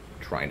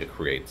trying to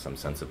create some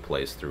sense of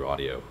place through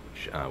audio,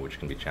 which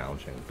can be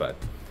challenging. But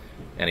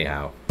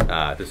anyhow,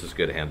 this is a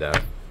good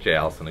handout. Jay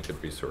Allison, a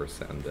good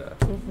resource, and good.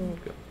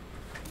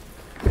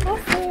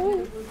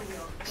 Awesome.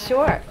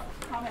 Sure.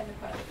 Comment and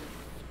question.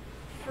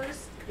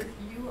 First, if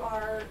you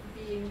are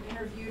being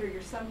interviewed or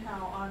you're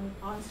somehow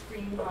on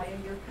screen via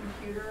your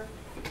computer,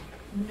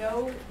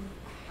 know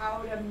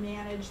how to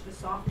manage the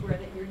software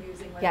that you're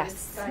using, whether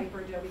it's Skype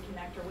or Adobe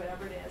Connect or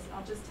whatever it is. And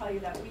I'll just tell you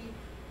that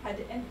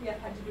NPF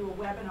had to do a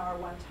webinar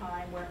one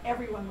time where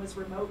everyone was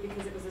remote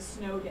because it was a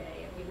snow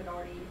day, and we had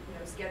already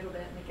scheduled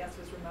it, and the guest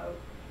was remote.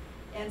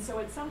 And so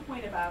at some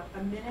point, about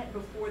a minute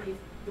before the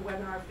the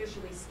webinar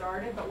officially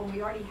started, but when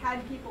we already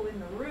had people in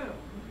the room,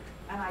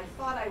 and I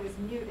thought I was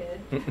muted,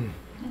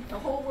 the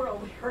whole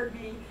world heard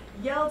me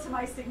yell to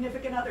my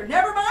significant other,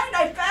 "Never mind,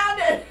 I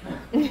found it!"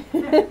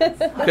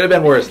 Could have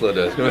been worse,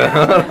 Linda.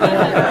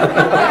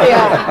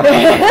 Yeah.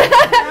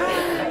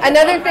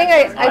 Another thing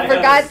I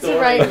forgot to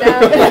write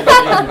down.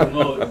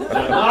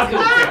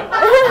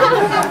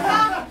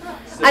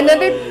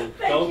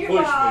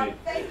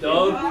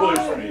 Don't push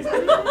me.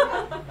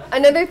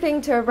 Another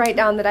thing to write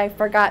down that I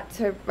forgot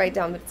to write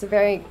down, but it's a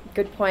very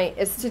good point,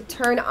 is to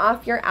turn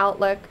off your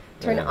Outlook,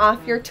 turn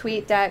off your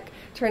tweet deck,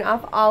 turn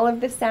off all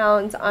of the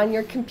sounds on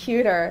your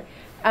computer.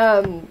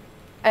 I've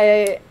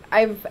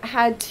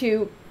had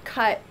to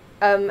cut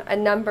a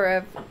number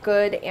of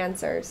good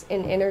answers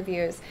in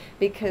interviews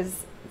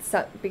because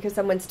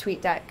someone's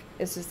tweet deck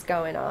is just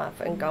going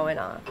off and going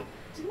off.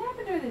 Didn't that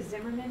happen during the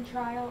Zimmerman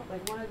trial?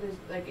 Like one of the,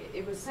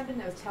 it was something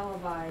that was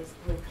televised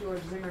with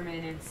George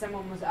Zimmerman, and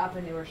someone was up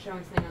and they were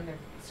showing something on their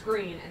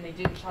screen, and they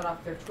didn't shut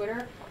off their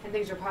Twitter, and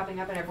things were popping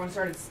up, and everyone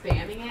started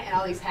spamming it, and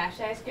all these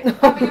hashtags kept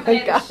popping up, and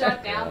they had to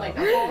shut down like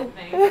the whole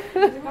thing. It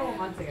was a couple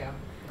months ago.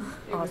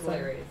 It was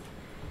hilarious.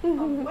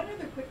 One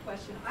other quick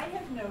question. I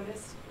have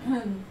noticed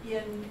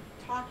in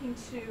talking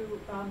to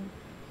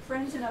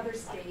friends in other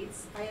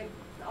states,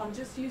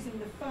 just using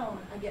the phone,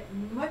 I get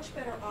much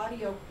better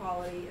audio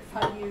quality if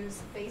I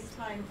use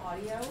FaceTime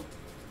audio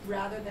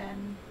rather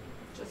than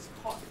just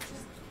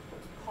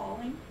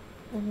calling.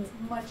 It's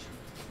much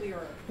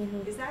clearer.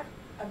 Is that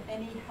of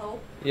any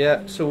help?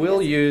 Yeah, so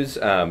we'll use,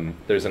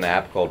 there's an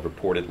app called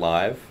Reported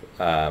Live.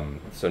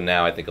 So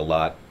now I think a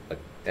lot,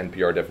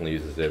 NPR definitely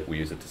uses it. We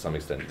use it to some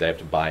extent. They have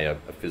to buy a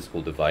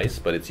physical device,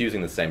 but it's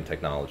using the same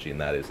technology,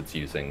 and that is it's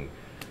using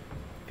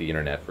the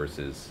internet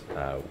versus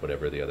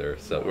whatever the other.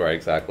 So right,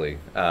 exactly.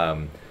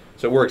 So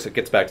it works. It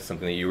gets back to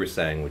something that you were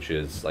saying, which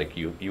is like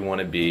you want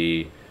to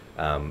be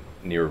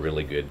near a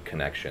really good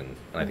connection,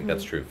 and I think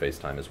that's true of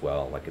FaceTime as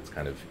well. Like it's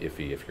kind of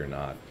iffy if you're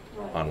not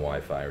on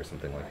Wi-Fi or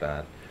something like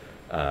that.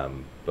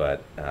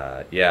 But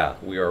yeah,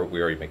 we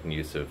are making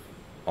use of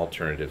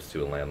alternatives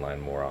to a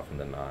landline more often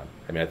than not.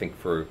 I mean, I think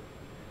for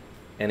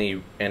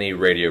any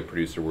radio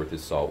producer worth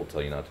his salt will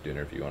tell you not to do an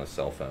interview on a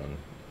cell phone.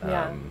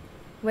 Yeah.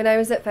 When I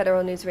was at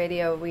Federal News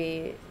Radio,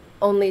 we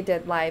only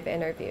did live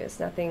interviews.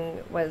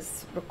 Nothing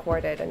was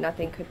recorded and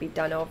nothing could be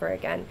done over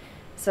again.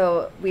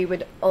 So we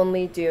would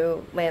only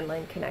do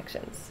landline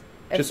connections.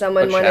 If Just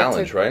someone a wanted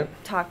challenge, to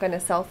right? talk on a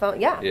cell phone,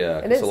 yeah, Yeah,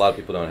 it because is. a lot of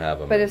people don't have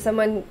them. But if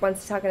someone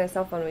wants to talk on a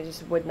cell phone, we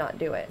just would not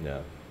do it.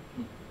 Yeah.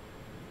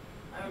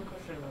 I have a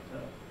question about the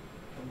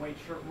white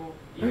shirt rule.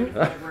 Even if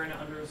I'm wearing it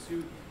under a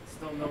suit,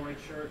 still no white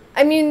shirt.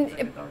 I mean, Like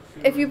a dark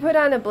suit if or- you put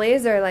on a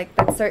blazer, like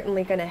that's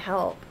certainly going to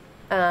help.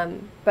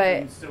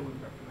 But You still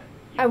wouldn't recommend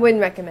it. I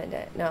wouldn't recommend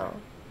it, no.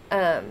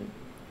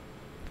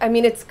 I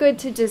mean, it's good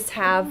to just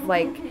have,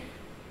 like,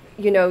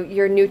 you know,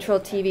 your neutral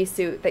TV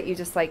suit that you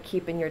just, like,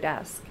 keep in your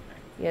desk.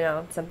 You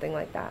know, something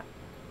like that.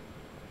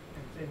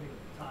 And same thing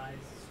with ties,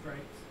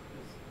 stripes.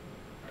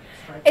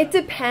 Stripes It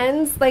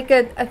depends. Like,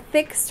 a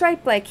thick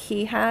stripe like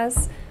he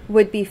has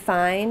would be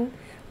fine.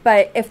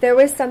 But if there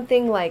was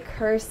something like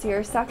her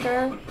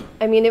seersucker,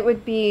 I mean, it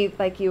would be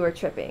like you were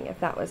tripping if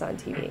that was on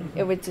TV.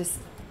 It would just...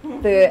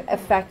 the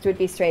effect would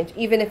be strange,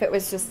 even if it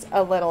was just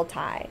a little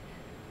tie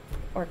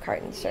or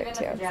carton shirt Even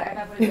too. like a jacket,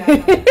 so. if I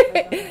put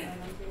a jacket on,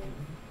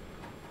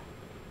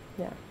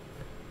 Yeah.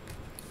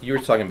 You were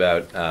talking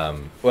about,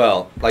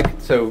 well, like,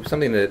 so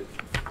something that,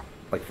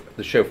 like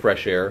the show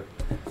Fresh Air,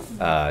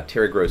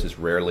 Terry Gross is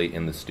rarely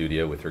in the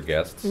studio with her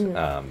guests.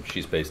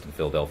 She's based in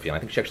Philadelphia, and I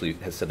think she actually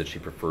has said that she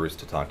prefers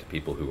to talk to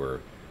people who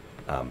are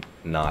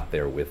not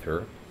there with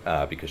her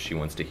because she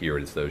wants to hear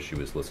it as though she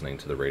was listening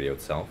to the radio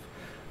itself.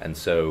 And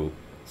so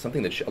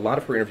something that a lot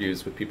of her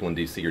interviews with people in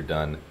D.C. are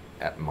done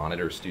at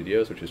Monitor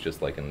Studios, which is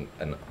just like an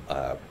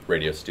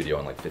radio studio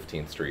on like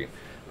 15th Street.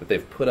 But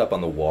they've put up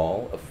on the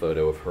wall a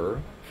photo of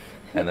her.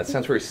 And that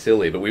sounds very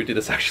silly, but we do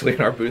this actually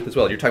in our booth as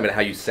well. You're talking about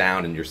how you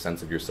sound and your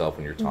sense of yourself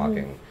when you're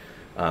talking.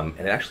 And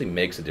it actually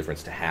makes a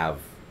difference to have,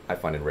 I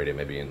find in radio,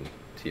 maybe in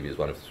TV as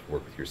well, if you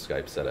work with your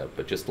Skype setup,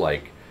 but just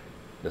like,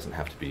 it doesn't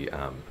have to be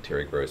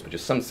Terry Gross, but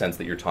just some sense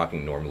that you're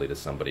talking normally to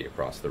somebody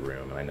across the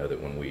room. And I know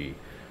that when we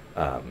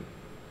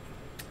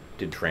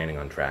did training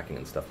on tracking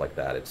and stuff like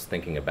that, it's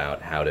thinking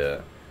about how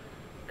to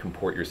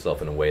comport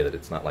yourself in a way that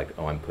it's not like,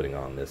 oh, I'm putting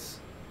on this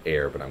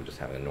air, but I'm just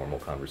having a normal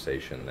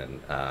conversation.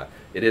 And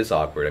it is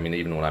awkward. I mean,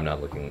 even when I'm not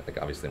looking, like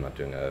obviously I'm not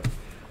doing a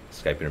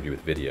Skype interview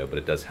with video, but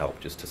it does help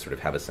just to sort of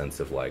have a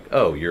sense of like,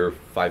 oh, you're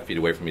 5 feet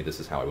away from me,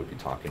 this is how I would be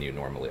talking to you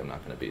normally. I'm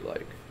not going to be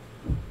like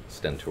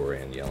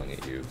stentorian yelling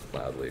at you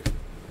loudly,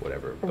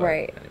 whatever. But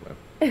Right.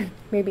 Anyway.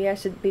 Maybe I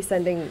should be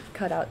sending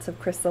cutouts of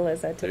Chris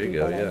Cillizza to There you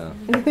people.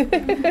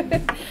 go,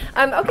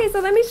 yeah. Okay, so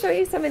let me show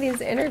you some of these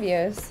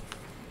interviews.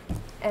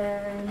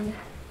 And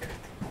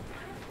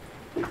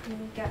let me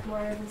get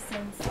more of a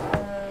sense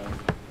of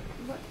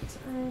what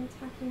I'm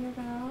talking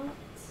about.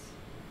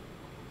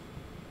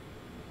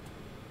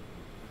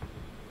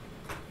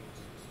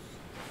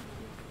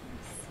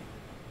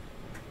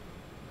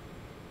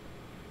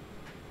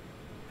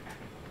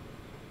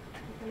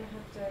 I'm going to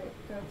have to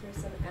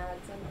There's some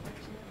ads,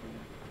 unfortunately.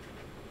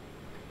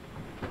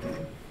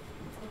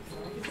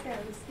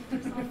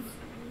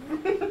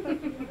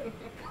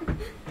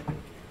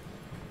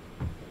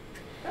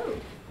 Oh.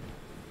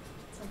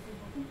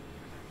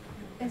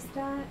 Is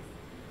that?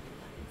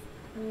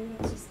 Maybe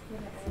that's just for the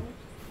ad.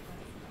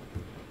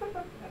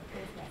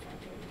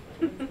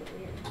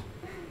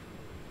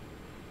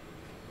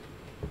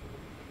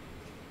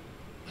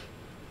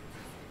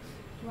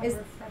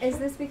 Is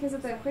this because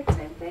of the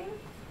QuickTime thing?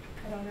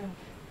 I don't know.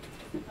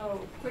 Oh,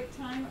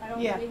 QuickTime? I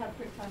don't Yeah. really have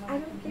QuickTime on. I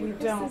don't think We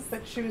this don't, is-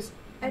 but she was,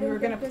 I we don't were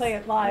going to think play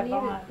this it live needed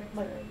on, QuickTime.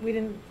 like, we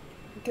didn't,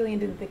 Gillian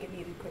didn't think it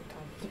needed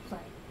QuickTime to play.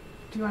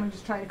 Do you want to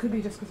just try, it could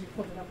be just because you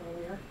pulled it up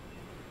earlier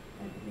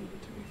and it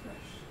needed to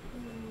refresh.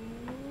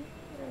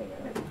 There we go.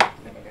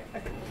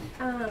 Okay,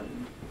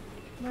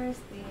 where's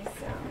the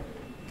sound?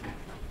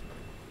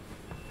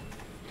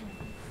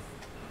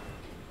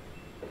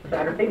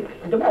 Saturday,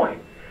 Des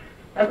Moines.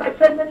 As I've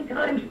said many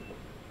times,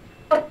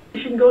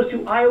 nation goes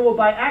to Iowa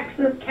by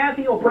accident.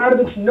 Kathy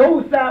Obradovich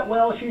knows that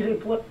well. She's a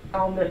political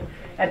columnist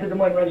at the Des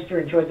Moines Register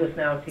and joins us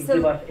now to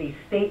give us a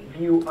state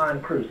view on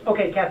Cruz.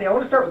 Okay, Kathy, I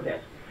want to start with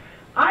this.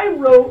 I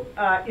wrote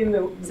in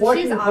the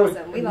Washington Post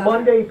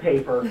Monday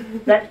paper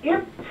that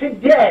if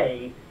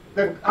today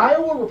the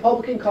Iowa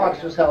Republican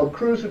caucus was held,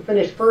 Cruz would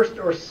finish first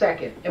or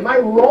second. Am I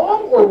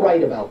wrong or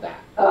right about that?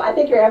 I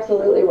think you're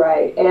absolutely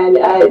right. And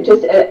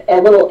just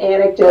a little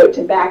anecdote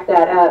to back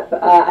that up.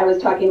 I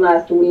was talking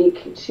last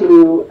week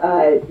to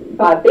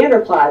Bob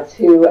Vanderplatz,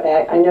 who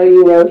I know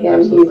you know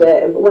him. Absolutely.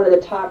 He's one of the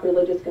top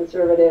religious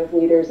conservative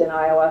leaders in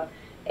Iowa.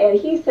 And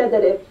he said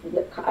that if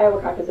the Iowa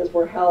caucuses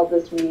were held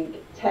this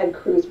week, Ted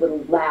Cruz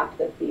would lap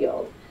the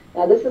field.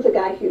 Now, this is a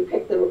guy who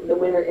picked the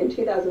winner in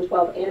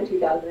 2012 and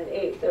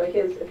 2008, so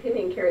his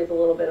opinion carries a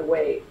little bit of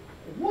weight.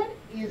 What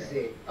is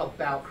it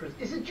about Cruz?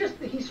 Is it just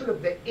that he's sort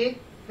of the it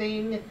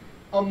thing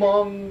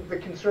among the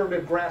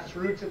conservative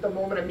grassroots at the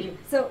moment? I mean,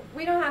 so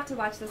we don't have to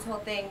watch this whole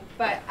thing,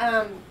 but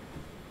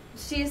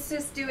she's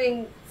just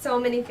doing so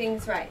many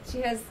things right.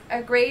 She has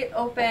a great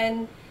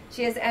open.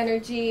 She has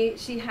energy.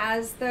 She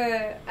has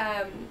the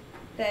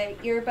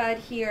earbud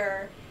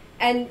here,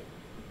 and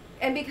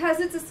because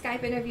it's a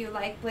Skype interview,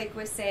 like Blake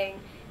was saying,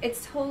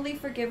 it's totally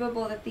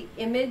forgivable that the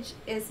image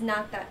is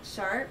not that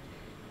sharp,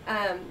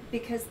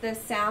 because the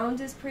sound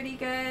is pretty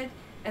good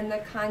and the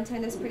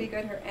content is pretty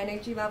good. Her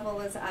energy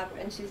level is up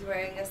and she's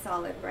wearing a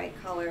solid bright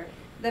color.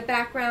 The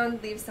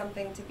background leaves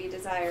something to be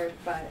desired,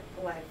 but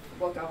life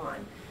will go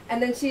on.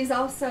 And then she's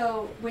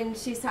also, when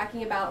she's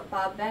talking about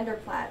Bob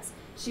Vanderplatz,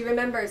 she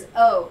remembers,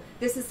 oh,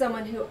 this is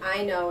someone who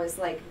I know is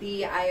like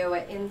the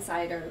Iowa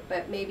insider,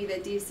 but maybe the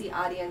DC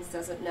audience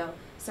doesn't know.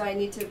 So I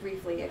need to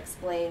briefly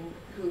explain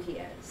who he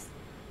is.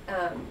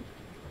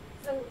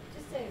 So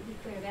just to be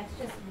clear, that's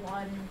just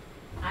one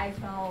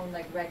iPhone,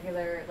 like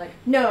regular, like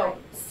no.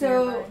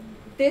 So earbud?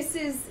 this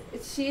is,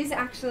 she's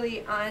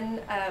actually on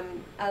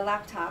a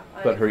laptop.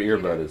 On But a her computer.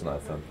 earbud is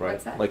not them, right?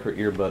 What's that? Like her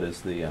earbud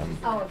is the.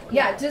 Oh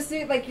Yeah, just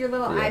do, like your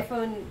little Yeah.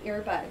 iPhone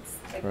earbuds.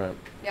 Like, Right.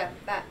 Yeah,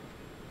 that.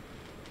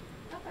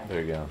 Okay.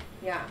 There you go.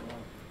 Yeah.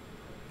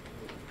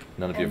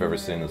 None of you have ever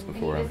seen this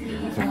before.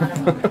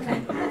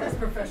 That's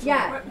professional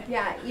Yeah, equipment.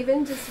 yeah.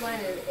 Even just one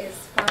is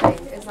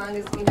fine as long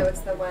as you know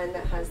it's the one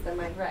that has the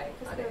mic Right.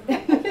 on it.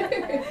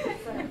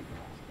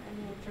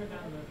 Turn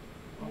down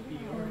the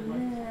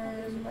And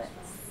then let's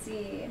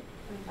see.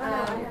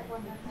 I'll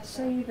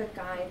show you the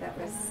guy that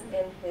was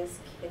in his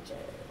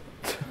kitchen.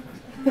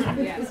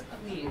 Yes,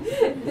 please.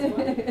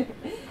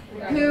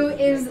 Who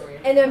is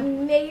an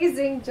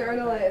amazing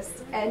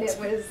journalist, and it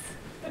was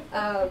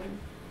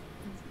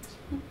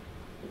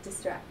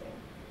distracting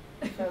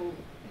from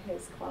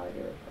his quality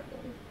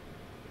reporting.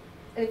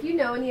 And if you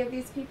know any of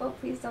these people,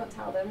 please don't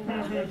tell them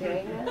that we're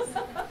doing this,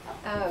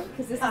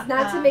 because this is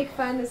not to make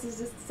fun. This is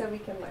just so we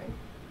can learn.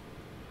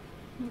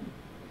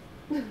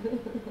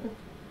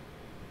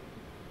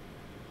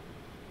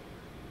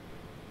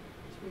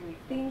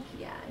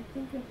 I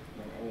think when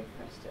I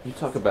refreshed it. You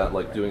talk about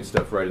like doing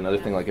stuff right. Another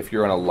thing, like if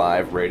you're on a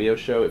live radio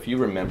show, if you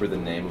remember the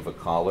name of a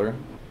caller,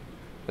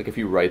 like if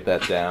you write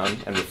that down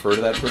and refer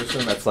to that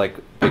person, that's like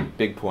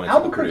big points.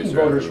 Albuquerque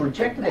voters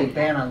rejected a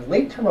ban on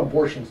late-term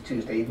abortions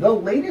Tuesday, the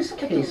latest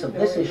case of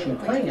this issue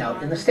playing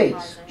out in the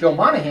States. Joe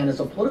Monahan is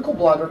a political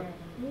blogger.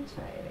 Let me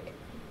try it.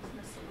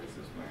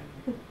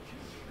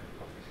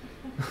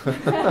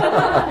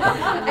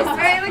 I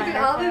swear I looked at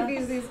all of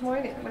these this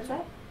morning. What's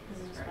that?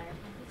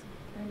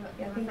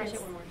 I think Refresh it's,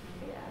 it one more time.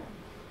 yeah.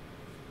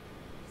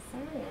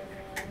 Sorry,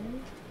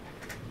 everyone.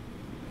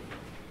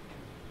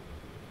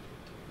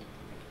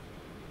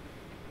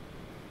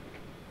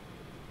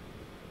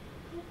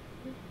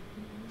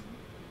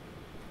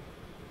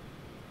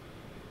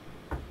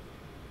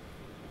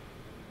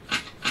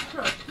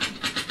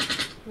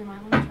 We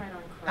might want to try it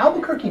on Chrome.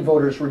 Albuquerque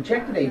voters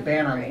rejected a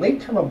ban on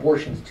late-term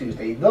abortions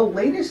Tuesday, the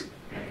latest.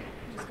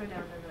 Just go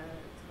down to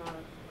the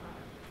bottom.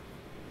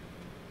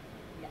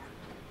 Yeah.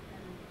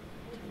 And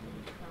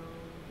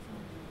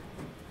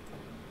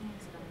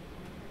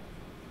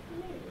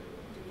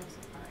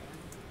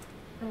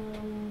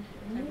Chrome.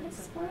 Need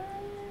this one?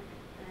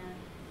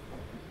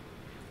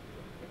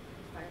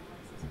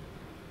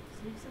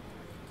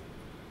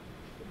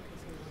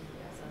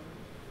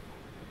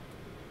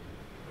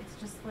 It's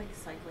just like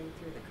cycling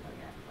through the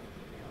Kodak, like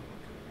the available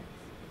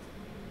Kodaks.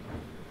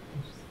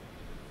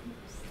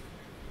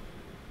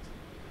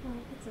 Oh,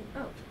 it's an,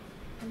 oh,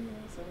 I'm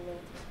also going to,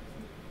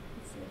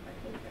 let's see if I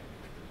can get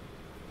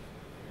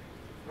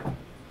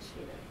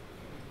cheat it.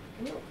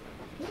 No,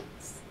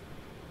 oops.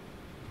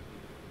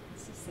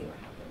 Let's just see what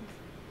happens.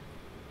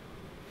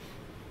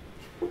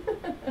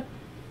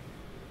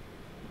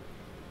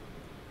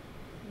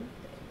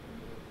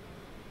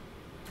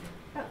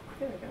 Oh,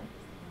 there we go.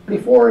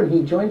 Before, and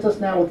he joins us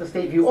now with the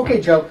state view. Okay,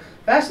 Joe,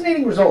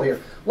 fascinating result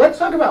here. Let's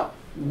talk about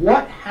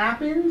what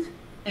happened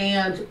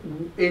and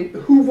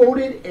who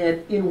voted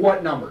and in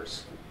what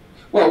numbers.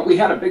 Well, we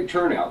had a big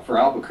turnout for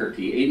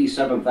Albuquerque.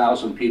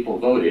 87,000 people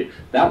voted.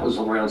 That was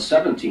around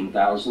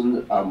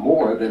 17,000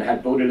 more than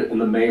had voted in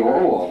the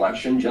mayoral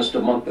election just a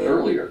month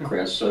earlier,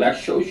 Chris. So that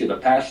shows you the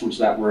passions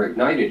that were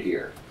ignited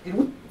here.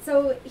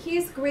 So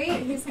he's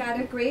great. He's got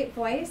a great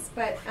voice,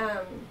 but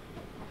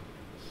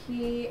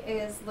he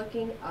is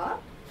looking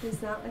up.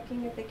 He's not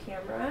looking at the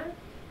camera.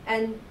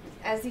 And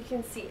as you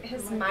can see,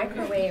 his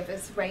microwave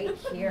is right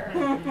here.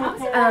 I'm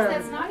surprised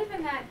that's not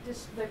even that,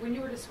 like when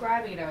you were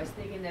describing it, I was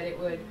thinking that it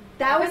would.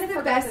 That was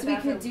the best we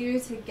could do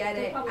to get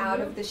it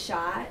out of the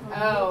shot.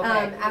 Oh,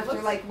 okay.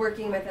 After like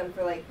working with him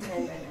for like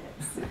 10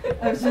 minutes.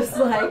 I was just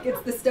like,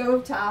 it's the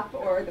stove top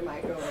or the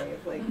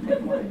microwave, like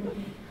pick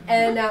one.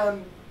 And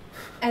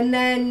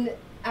then,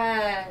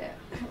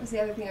 what was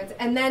the other thing I was,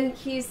 and then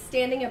he's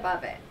standing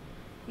above it,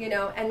 you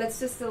know, and that's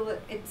just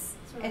it's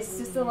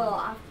just a little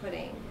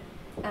off-putting.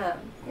 Yeah.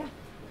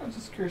 I was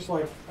just curious,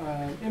 like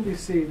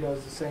NBC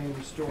does the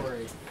same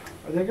story.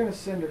 Are they going to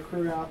send a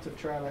crew out to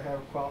try to have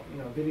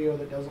video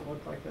that doesn't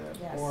look like that?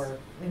 Yes. Or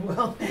they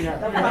will. Yeah.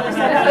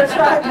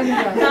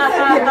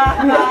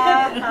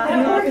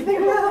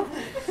 Everything will.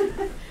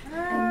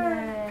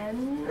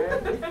 And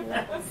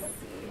then let's see.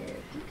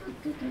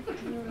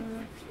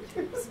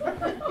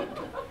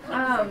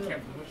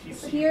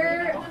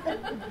 Here,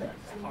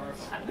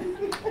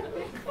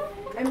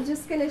 I'm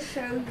just going to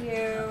show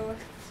you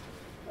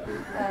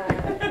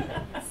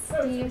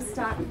Steve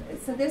Stockman.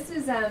 So this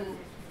is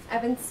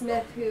Evan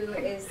Smith, who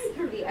is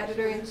the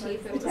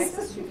editor-in-chief of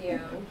Texas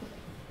Tribune,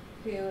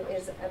 who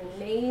is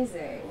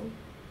amazing.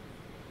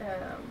 Let's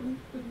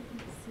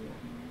see.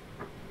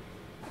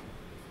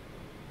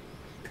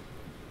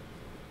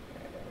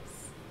 There it is.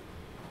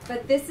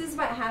 But this is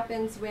what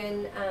happens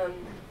when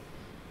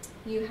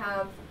you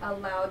have a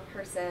loud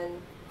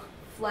person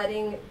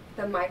flooding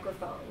the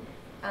microphone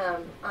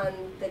on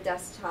the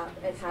desktop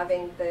and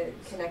having the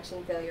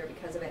connection failure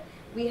because of it.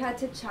 We had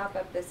to chop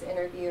up this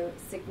interview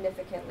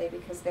significantly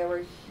because there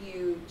were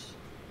huge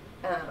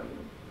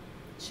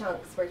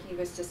chunks where he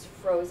was just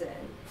frozen.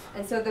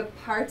 And so the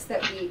parts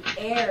that we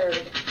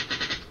aired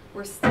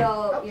were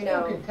still, you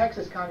know,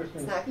 Texas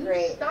Congressman it's not Steve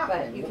great,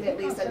 Stockman but you can at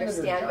least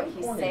understand what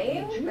he's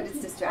saying, but it's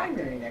distracting.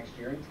 Primary next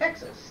year in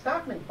Texas.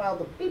 Stockman filed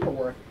the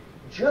paperwork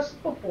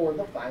just before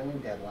the filing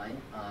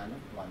deadline on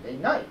Monday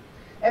night.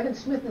 Evan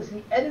Smith is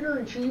the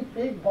editor-in-chief,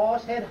 big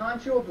boss, head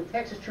honcho of the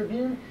Texas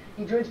Tribune.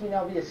 He joins me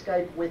now via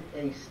Skype with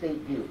a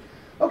state view.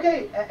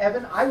 Okay,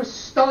 Evan, I was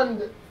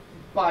stunned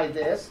by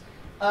this.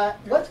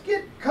 Let's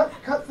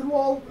cut through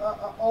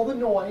all the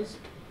noise.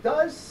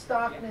 Does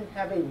Stockman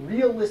have a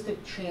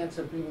realistic chance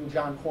of beating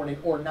John Cornyn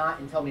or not,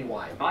 and tell me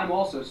why? I'm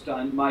also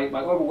stunned. My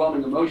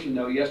overwhelming emotion,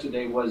 though,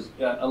 yesterday was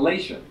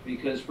elation,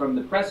 because from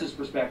the press's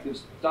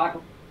perspective,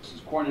 Stockman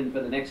versus Cornyn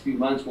for the next few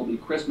months will be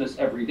Christmas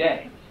every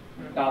day.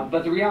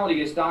 But the reality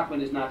is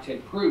Stockman is not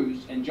Ted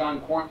Cruz, and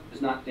John Cornyn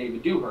is not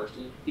David Dewhurst.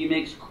 He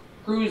makes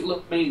Cruz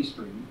look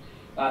mainstream.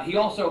 He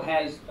also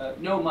has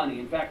no money.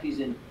 In fact, he's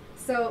in...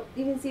 So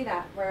you can see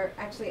that, where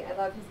actually I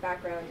love his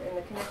background and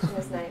the connection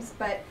is nice,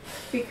 but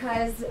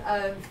because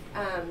of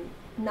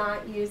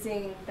not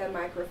using the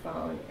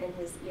microphone in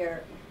his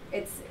ear,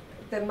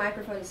 the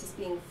microphone is just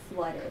being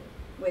flooded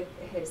with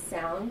his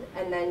sound,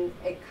 and then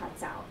it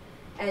cuts out.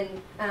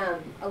 And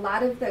a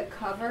lot of the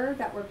cover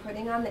that we're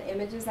putting on, the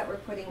images that we're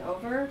putting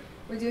over,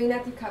 we're doing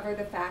that to cover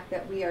the fact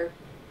that we are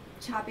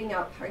chopping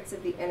out parts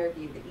of the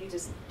interview that you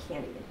just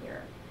can't even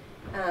hear.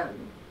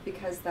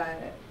 Because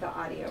the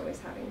audio is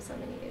having so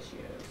many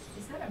issues.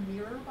 Is that a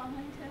mirror behind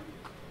him?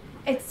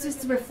 It's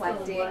just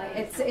reflecting.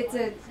 It's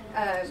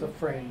a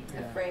frame.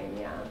 A frame,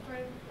 yeah.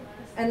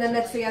 And then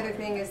that's the other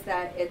thing is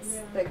that it's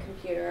the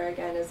computer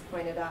again is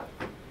pointed up,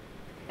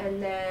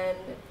 and then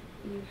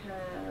you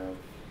have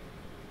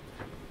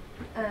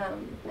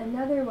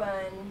another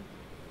one.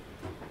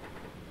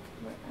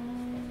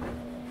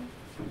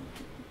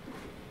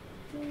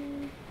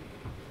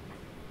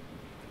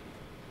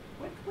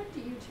 What do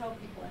you tell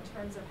people in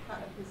terms of how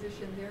to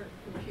position their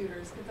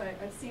computers? Because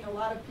I've seen a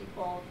lot of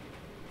people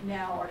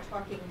now are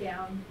talking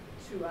down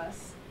to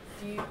us.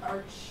 You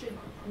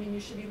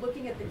should be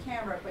looking at the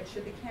camera, but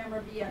should the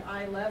camera be at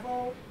eye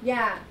level?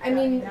 Yeah, I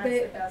mean that's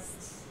the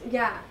best.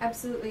 Yeah,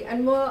 absolutely.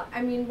 And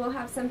we'll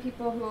have some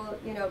people who will,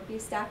 be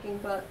stacking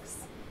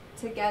books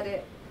to get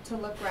it to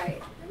look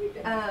right.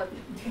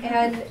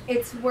 And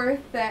it's worth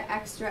the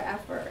extra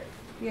effort,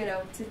 you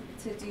know,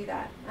 to do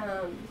that.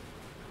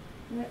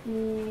 Let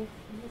me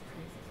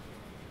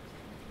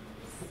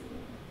see.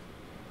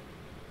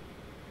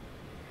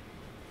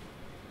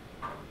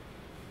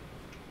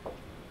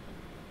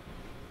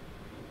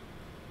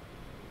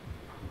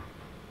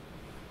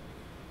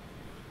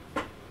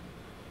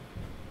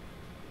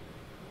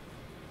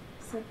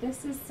 So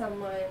this is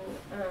someone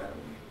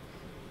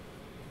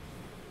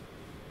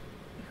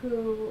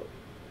who,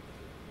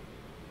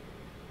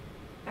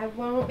 I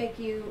won't make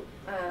you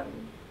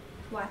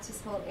watch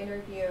this whole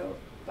interview,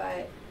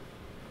 but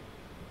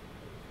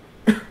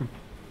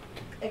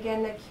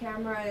again, the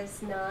camera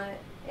is not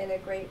in a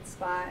great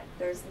spot.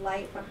 There's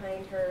light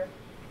behind her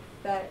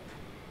that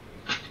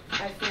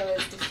I feel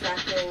is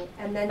distracting,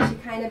 and then she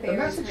kind of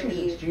buries her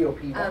lead.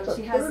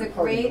 She has a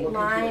great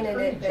line in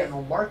it that,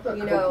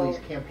 you know,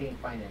 campaign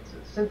finances.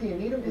 Cynthia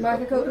Needham is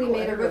Martha Coakley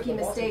made a rookie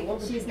mistake.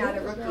 She's not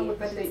a rookie,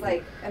 but it's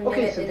like a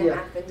minute and a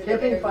half into the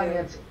interview.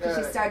 Finance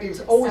she started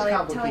is always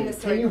telling the complicated.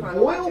 story Can you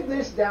boil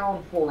this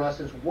down for us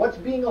as what's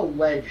being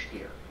alleged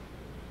here?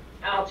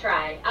 I'll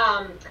try.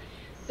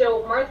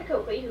 So Martha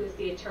Coakley, who's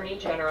the Attorney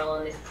General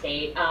in this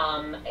state,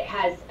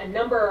 has a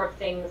number of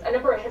things.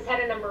 Has had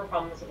a number of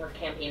problems with her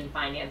campaign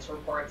finance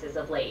reports as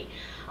of late.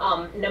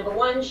 Number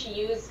one, she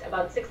used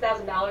about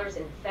 $6,000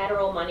 in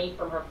federal money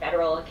from her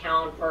federal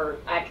account for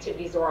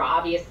activities that were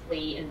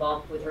obviously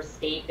involved with her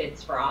state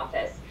bids for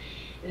office.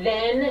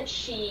 Then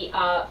she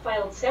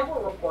filed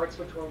several reports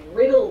which were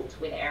riddled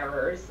with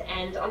errors,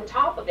 and on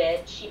top of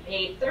it, she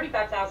paid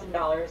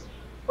 $35,000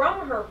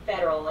 from her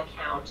federal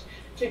account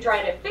to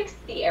try to fix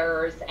the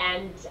errors,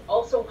 and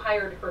also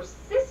hired her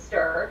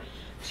sister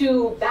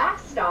to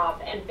backstop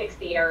and fix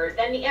the errors.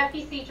 Then the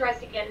FEC tries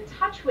to get in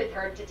touch with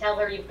her to tell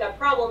her you've got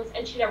problems,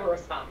 and she never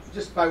responds.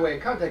 Just by way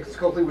of context,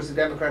 Coakley was the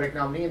Democratic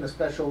nominee in the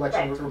special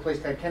election to replace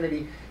Ted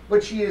Kennedy,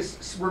 but she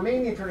is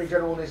remained the Attorney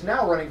General and is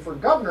now running for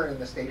governor in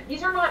the state.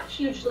 These are not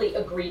hugely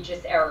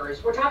egregious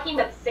errors. We're talking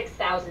about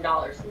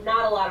 $6,000,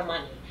 not a lot of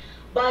money.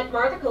 But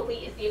Martha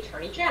Coakley is the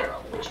Attorney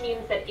General, which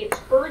means that it's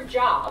her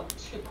job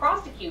to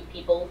prosecute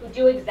people who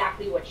do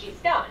exactly what she's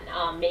done,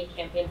 make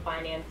campaign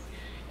finance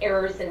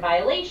errors and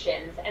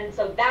violations, and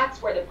so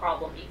that's where the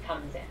problem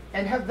comes in.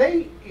 And have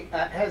they,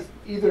 has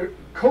either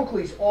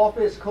Coakley's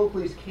office,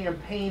 Coakley's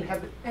campaign,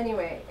 have...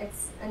 Anyway,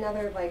 it's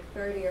another like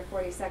 30 or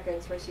 40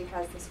 seconds where she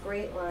has this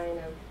great line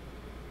of,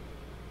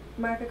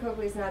 Martha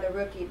Coakley's not a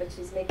rookie, but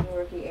she's making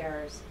rookie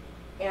errors.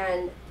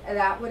 And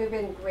that would have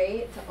been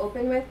great to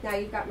open with. Now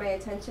you've got my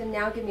attention.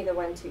 Now give me the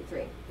 1, 2,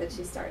 3 that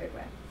she started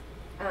with.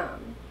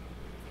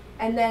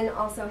 And then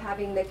also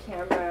having the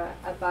camera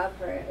above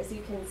her. As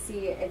you can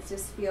see, it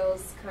just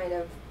feels kind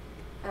of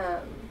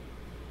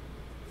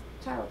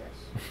childish.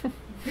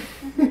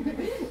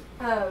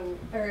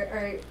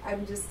 Or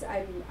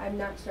I'm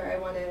not sure I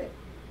want to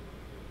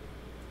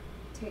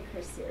take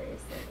her seriously.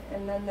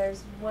 And then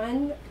there's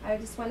one, I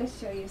just want to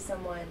show you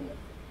someone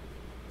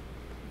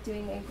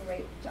doing a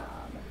great job.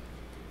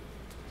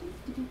 I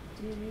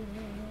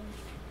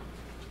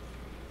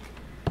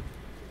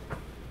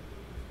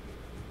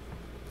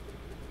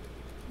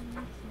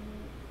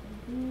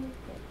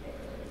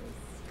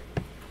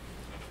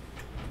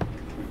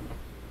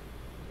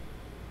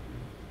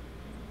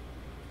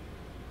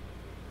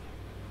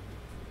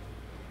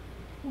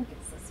think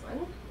it's this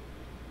one.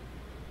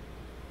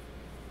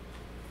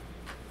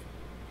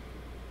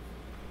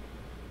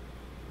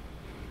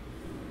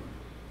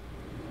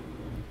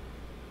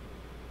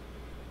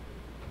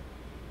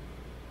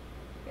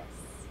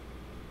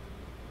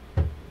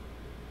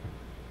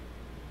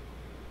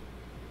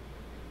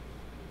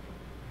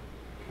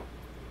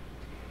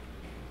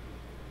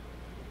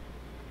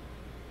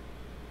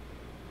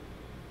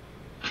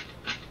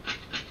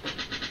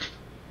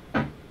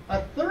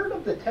 A third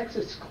of the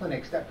Texas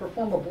clinics that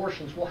perform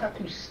abortions will have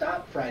to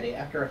stop Friday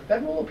after a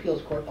federal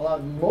appeals court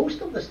allowed most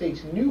of the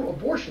state's new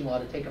abortion law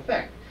to take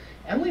effect.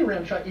 Emily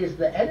Ramshaw is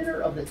the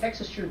editor of the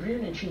Texas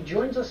Tribune, and she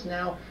joins us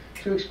now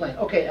to explain.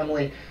 Okay,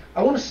 Emily,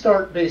 I want to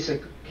start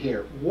basic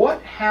here.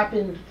 What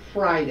happened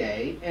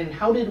Friday, and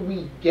how did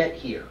we get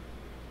here?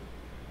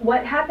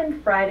 What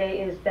happened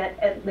Friday is that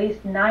at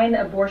least 9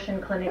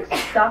 abortion clinics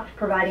stopped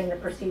providing the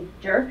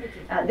procedure.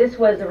 This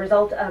was a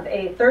result of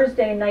a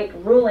Thursday night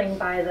ruling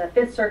by the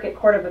Fifth Circuit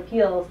Court of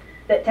Appeals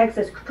that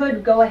Texas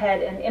could go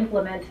ahead and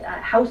implement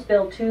House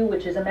Bill 2,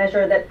 which is a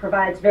measure that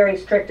provides very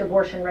strict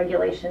abortion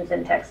regulations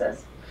in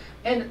Texas.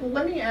 And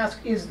let me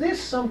ask, is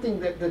this something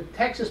that the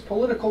Texas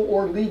political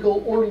or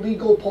legal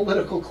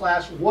political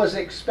class was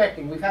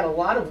expecting? We've had a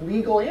lot of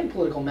legal and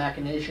political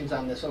machinations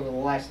on this over the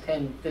last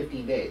 10,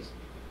 15 days.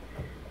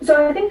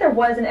 So I think there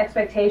was an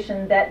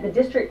expectation that the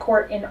district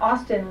court in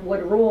Austin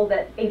would rule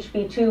that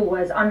HB 2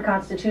 was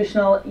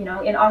unconstitutional. You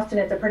know, in Austin,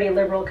 it's a pretty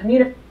liberal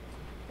community.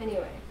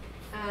 Anyway,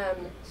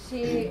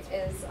 she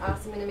is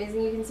awesome and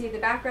amazing. You can see the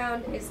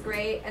background is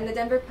great, and the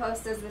Denver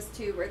Post does this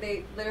too, where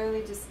they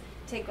literally just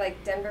take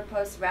like Denver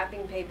Post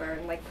wrapping paper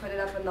and like put it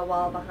up on the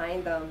wall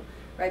behind them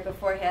right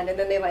beforehand, and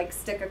then they like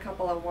stick a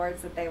couple of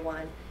words that they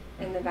want.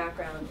 in the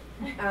background,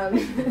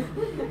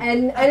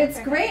 and it's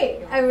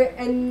great.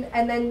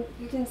 And then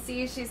you can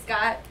see she's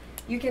got.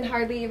 You can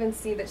hardly even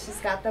see that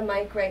she's got the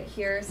mic right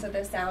here, so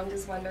the sound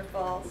is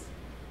wonderful.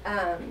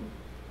 And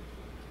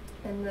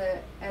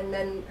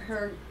then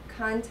her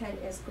content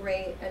is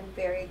great and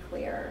very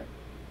clear.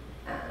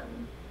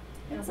 And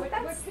what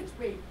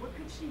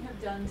could she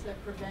have done to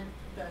prevent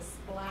the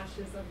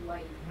splashes of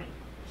light?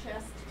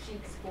 Chest,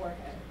 cheeks,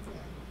 forehead.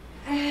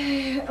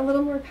 A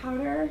little more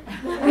powder.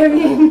 I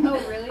mean, oh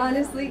really?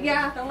 Honestly,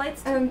 yeah. The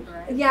light's too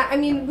bright. Yeah, I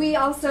mean, we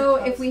also,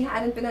 if we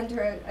hadn't been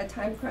under a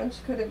time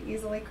crunch, could have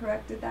easily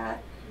corrected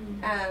that.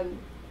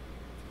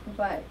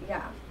 But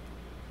yeah,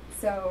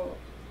 so.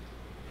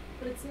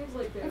 But it seems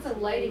like it's a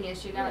lighting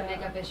issue, not a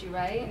makeup issue,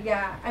 right?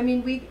 Yeah, I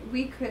mean,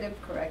 we could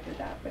have corrected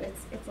that, but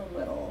it's a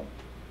little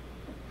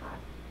hot.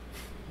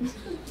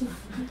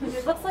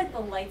 It looks like the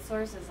light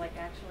source is like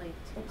actually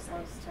too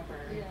close to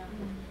her. Yeah.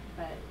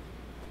 But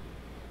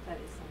that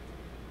is something.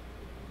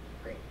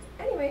 Great.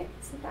 Anyway,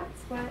 so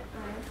that's what I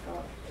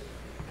thought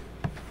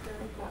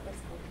was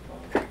helpful.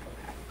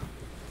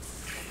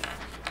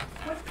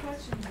 What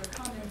questions or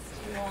comments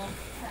do you all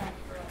have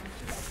for our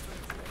two experts?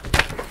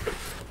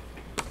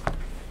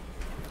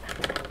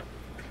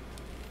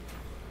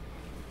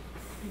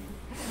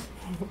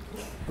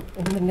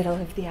 In the middle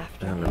of the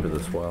afternoon. I remember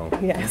this well.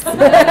 Yes. I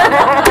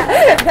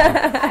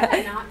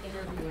have not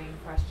interviewing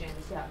questions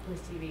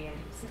PostTV, and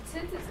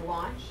since its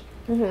launch,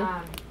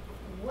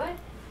 what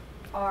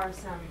are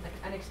some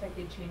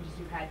unexpected changes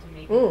you've had to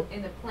make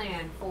in the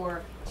plan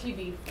for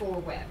TV for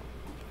web?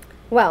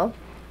 Well,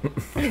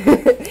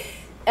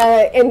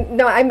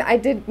 I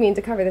did mean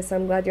to cover this, so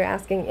I'm glad you're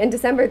asking. In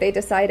December, they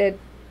decided,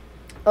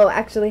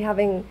 actually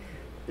having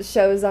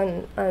shows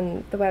on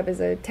the web is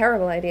a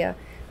terrible idea,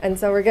 and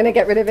so we're going to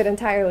get rid of it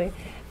entirely.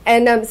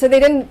 And so they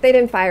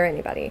didn't fire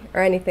anybody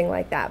or anything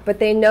like that, but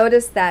they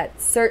noticed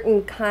that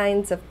certain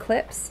kinds of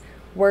clips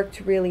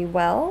worked really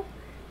well,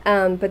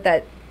 but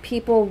that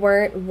people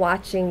weren't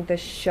watching the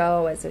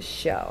show as a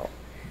show.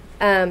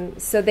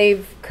 So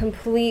they've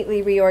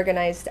completely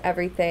reorganized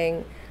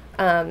everything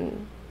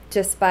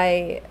just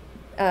by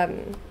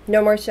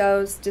no more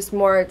shows, just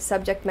more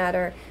subject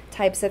matter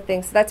types of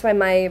things. So that's why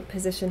my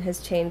position has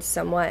changed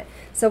somewhat.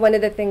 So one of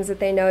the things that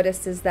they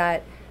noticed is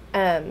that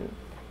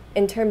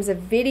in terms of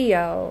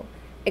video,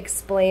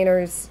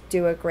 explainers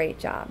do a great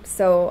job.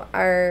 So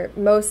our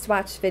most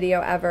watched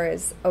video ever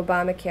is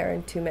Obamacare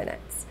in 2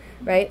 minutes,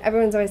 right?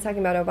 Everyone's always talking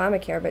about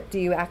Obamacare, but do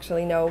you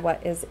actually know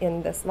what is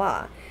in this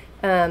law?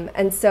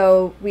 And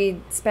so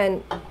we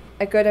spent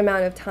a good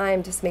amount of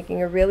time just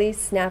making a really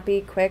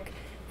snappy, quick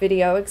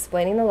video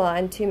explaining the law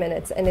in 2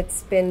 minutes, and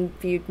it's been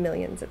viewed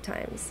millions of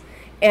times.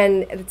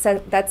 And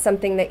that's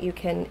something that you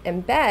can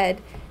embed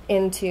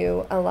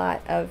into a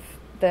lot of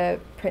the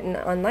print and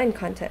online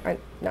content, or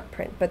not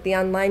print, but the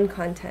online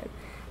content.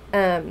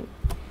 And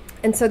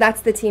so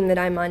that's the team that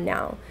I'm on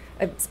now.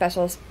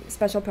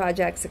 Special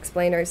projects,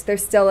 explainers.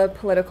 There's still a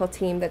political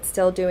team that's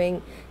still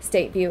doing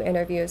state view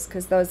interviews,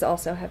 because those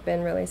also have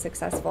been really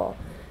successful.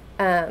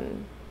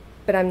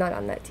 But I'm not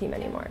on that team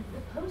anymore.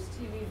 The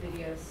PostTV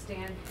videos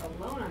stand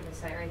alone on the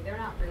site, right? They're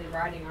not really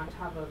riding on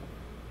top of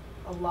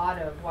a lot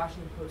of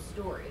Washington Post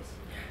stories.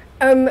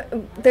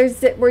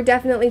 We're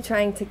definitely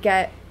trying to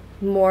get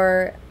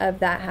more of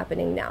that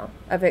happening now,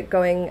 of it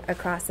going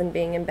across and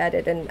being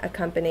embedded and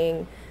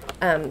accompanying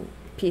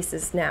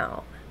pieces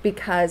now,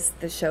 because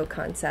the show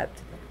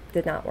concept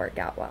did not work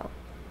out well.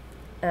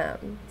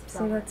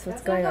 So that's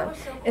what's going on.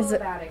 That's what was so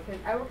cool about it,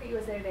 because I work at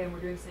USA Today and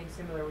we're doing something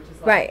similar, which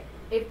is like, right.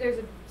 If there's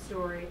a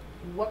story,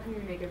 what can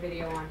we make a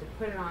video on to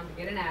put it on to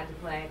get an ad to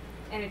play?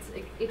 And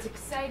it's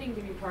exciting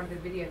to be part of the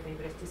video thing,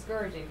 but it's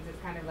discouraging, because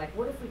it's kind of like,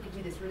 what if we could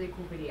do this really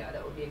cool video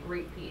that would be a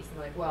great piece? And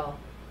they're like, well,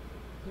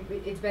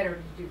 it's better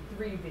to do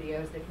 3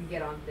 videos that can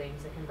get on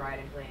things that can ride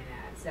and play an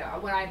ad. So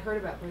when I heard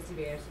about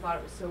PostTV, I just thought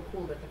it was so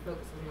cool that the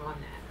focus was on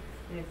that.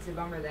 And it's a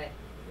bummer that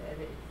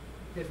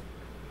the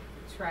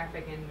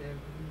traffic and the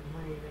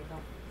money they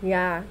got.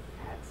 Yeah.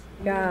 Ads.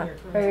 Yeah.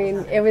 I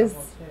mean, it was.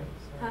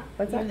 Huh?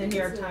 What's that? Even the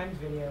New York Times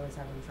video is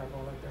having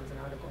trouble. Like there was an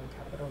article in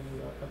Capital New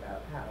York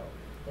about how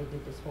they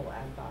did this whole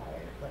ad buy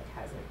and it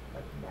hasn't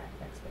met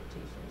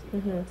expectations,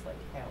 even though it's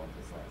hailed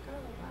as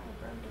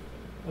groundbreaking.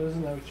 Well,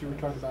 isn't that what you were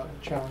talking about,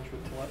 the challenge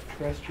with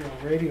terrestrial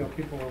radio?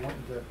 People are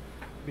wanting to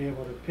be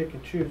able to pick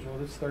and choose. Well,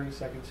 this 30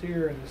 seconds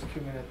here and this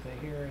 2 minute thing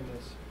here, and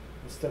this,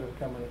 instead of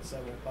coming at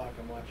 7 o'clock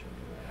and watching.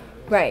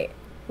 Right.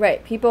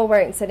 People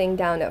weren't sitting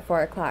down at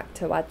 4 o'clock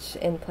to watch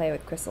In Play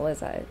with Chris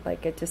Cillizza.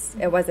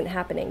 It wasn't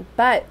happening.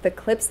 But the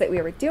clips that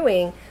we were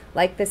doing,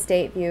 like the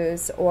state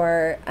views,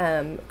 or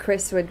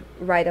Chris would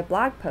write a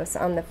blog post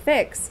on the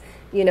fix,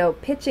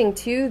 pitching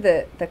to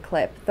the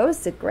clip, those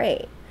did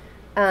great.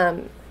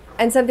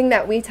 And something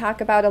that we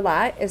talk about a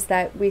lot is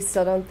that we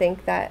still don't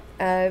think that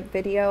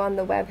video on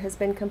the web has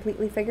been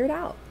completely figured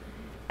out.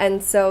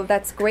 And so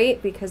that's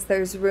great, because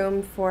there's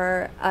room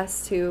for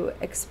us to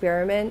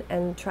experiment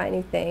and try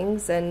new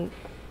things. And,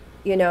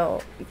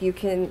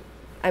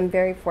 I'm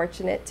very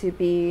fortunate to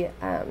be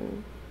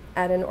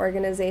at an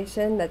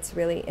organization that's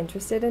really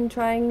interested in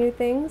trying new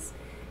things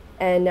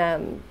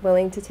and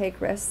willing to take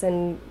risks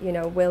and,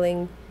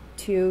 willing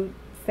to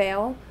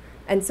fail.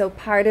 And so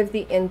part of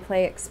the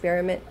in-play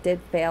experiment did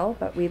fail,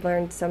 but we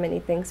learned so many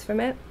things from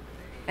it.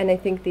 And I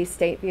think these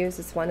state views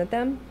is one of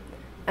them,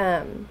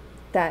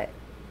 that,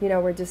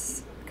 we're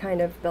just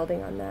kind of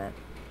building on that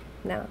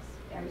now.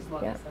 Yeah, I just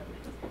love this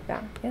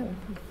stuff. Yeah.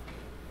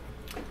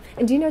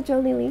 And do you know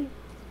Jolie Lee?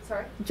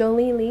 Sorry?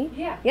 Jolie Lee?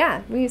 Yeah.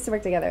 Yeah, we used to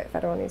work together at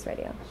Federal News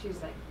Radio.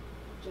 She's like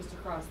just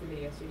across the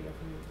video studio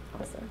from me.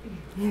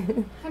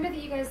 Awesome. I know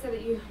that you guys said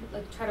that you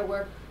try to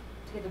work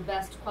to get the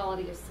best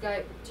quality of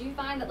Skype. Do you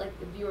find that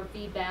the viewer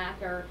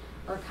feedback or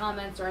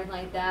comments or anything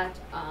like that,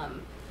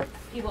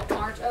 people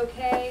aren't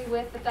okay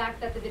with the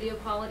fact that the video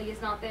quality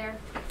is not there?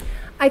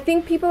 I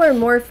think people are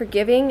more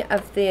forgiving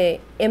of the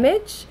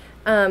image.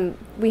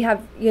 We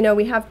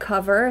have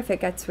cover if it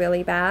gets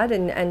really bad,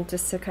 and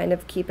just to kind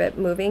of keep it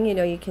moving,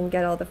 you can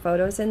get all the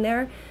photos in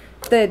there.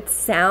 The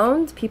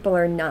sound, people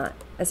are not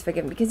as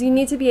forgiving because you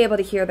need to be able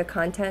to hear the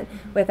content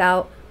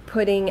without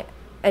putting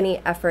any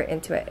effort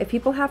into it. If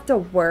people have to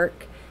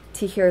work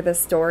to hear the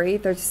story,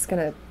 they're just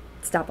going to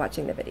stop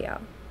watching the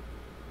video.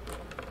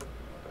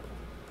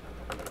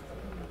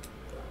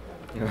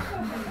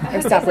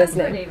 Or stop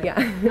listening.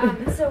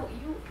 Yeah. So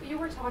you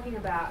were talking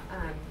about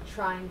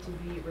trying to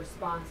be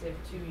responsive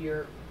to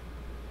your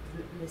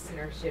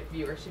listenership,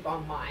 viewership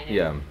online,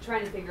 and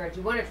trying to figure out,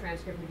 do you want a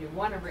transcript or do you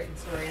want a written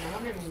story? And I'm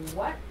wondering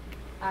what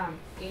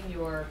in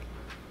your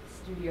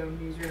studio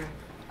newsroom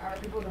are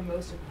people the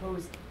most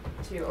opposed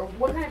to, or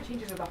what kind of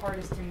changes are the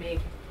hardest to make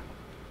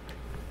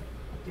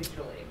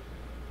digitally?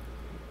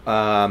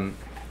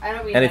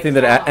 Anything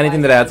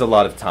that adds a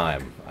lot of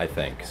time, I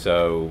think.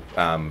 So,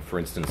 for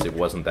instance, it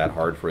wasn't that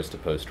hard for us to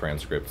post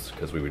transcripts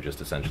because we would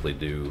just essentially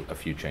do a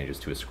few changes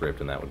to a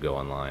script and that would go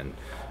online.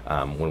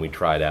 When we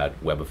tried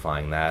out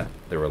webifying that,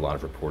 there were a lot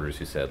of reporters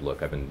who said,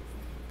 look, I've been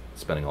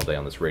spending all day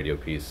on this radio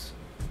piece,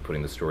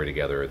 putting the story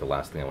together. The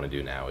last thing I want to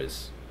do now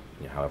is,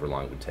 however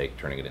long it would take,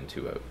 turning it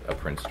into a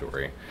print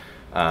story.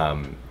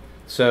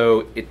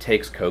 So it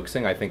takes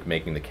coaxing, I think,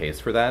 making the case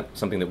for that.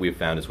 Something that we've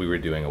found is we were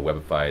doing a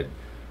webified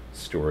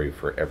story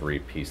for every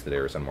piece that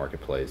airs on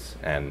Marketplace,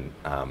 and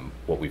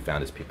what we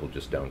found is people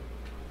just don't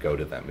go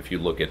to them. If you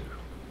look at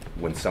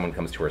when someone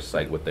comes to our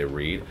site, what they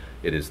read,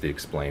 it is the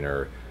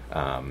explainer.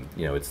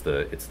 It's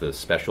the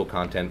special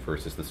content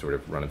versus the sort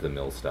of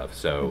run-of-the-mill stuff.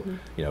 So,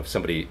 if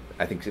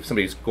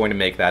somebody's going to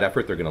make that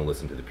effort, they're going to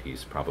listen to the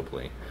piece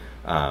probably.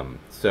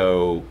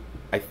 So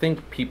I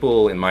think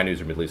people in my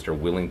newsroom at least are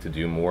willing to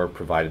do more,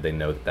 provided they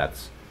know that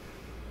that's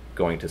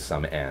going to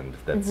some end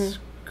that's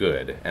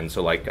good. And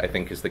so, I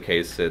think is the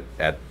case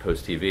at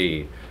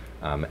PostTV,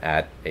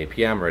 at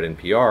APM or at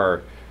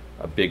NPR.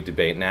 A big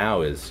debate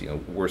now is,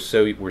 we're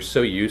so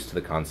used to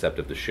the concept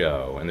of the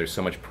show, and there's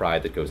so much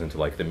pride that goes into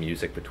the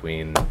music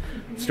between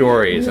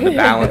stories and the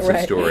balance of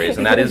stories,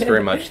 and that is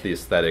very much the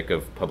aesthetic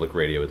of public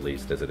radio, at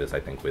least, as it is, I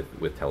think,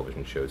 with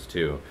television shows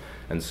too.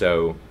 And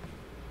so,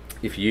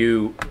 if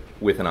you,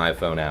 with an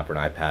iPhone app or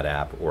an iPad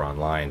app or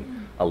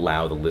online,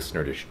 allow the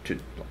listener to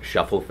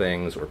shuffle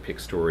things or pick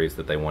stories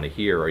that they want to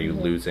hear, are you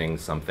losing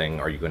something?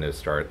 Are you going to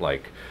start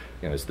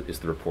is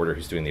the reporter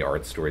who's doing the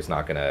art stories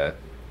not going to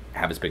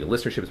have as big a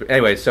listenership?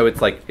 Anyway, so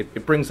it's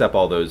it brings up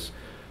all those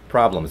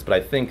problems. But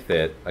I think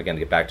that, again, to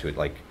get back to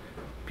it,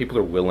 people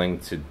are willing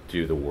to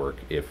do the work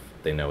if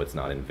they know it's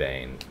not in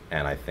vain.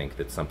 And I think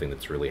that something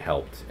that's really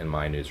helped in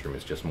my newsroom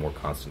is just more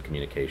constant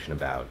communication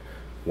about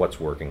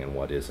what's working and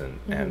what isn't,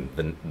 and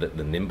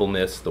the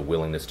nimbleness, the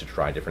willingness to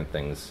try different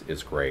things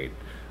is great.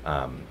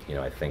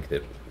 I think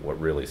that what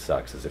really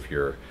sucks is if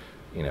you're,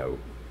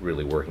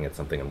 really working at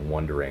something and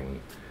wondering,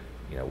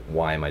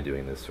 why am I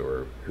doing this,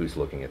 or who's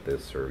looking at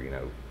this, or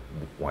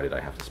why did I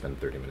have to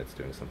spend 30 minutes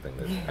doing something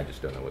that I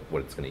just don't know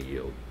what it's going to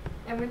yield.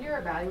 And when you're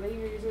evaluating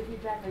your user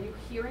feedback, are you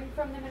hearing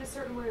from them in a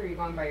certain way, or are you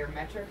going by your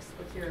metrics?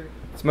 What's your...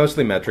 It's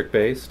mostly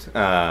metric-based,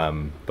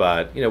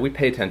 but, we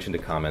pay attention to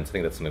comments. I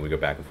think that's something we go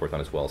back and forth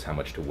on, as well as how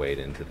much to wade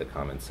into the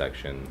comment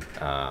section.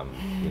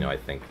 I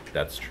think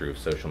that's true of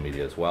social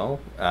media as well.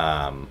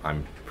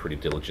 I'm pretty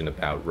diligent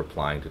about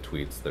replying to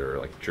tweets that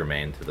are,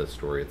 germane to the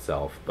story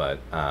itself, but,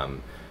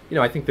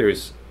 I think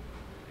there's...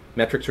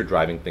 Metrics are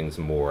driving things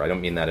more. I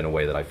don't mean that in a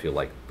way that I feel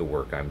like the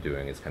work I'm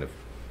doing is kind of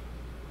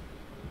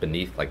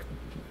beneath,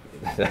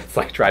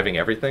 that's driving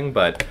everything,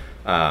 but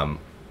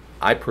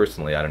I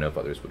personally, I don't know if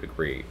others would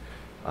agree,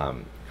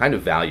 kind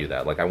of value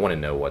that. I want to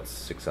know what's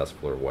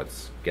successful or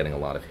what's getting a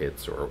lot of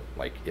hits, or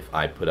if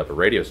I put up a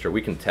radio story,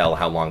 we can tell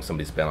how long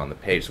somebody's been on the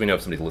page, so we know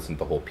if somebody's listened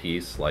to the whole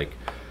piece.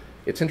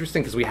 It's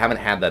interesting because we haven't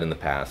had that in the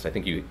past. I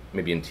think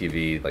maybe in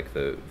TV,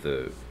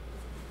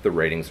 the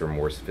ratings are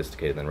more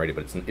sophisticated than radio,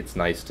 but it's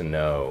nice to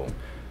know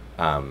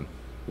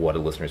what a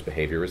listener's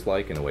behavior is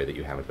like in a way that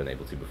you haven't been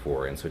able to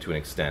before. And so to an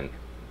extent,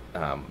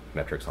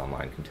 metrics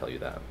online can tell you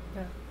that.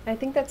 Yeah. I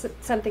think that's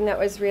something that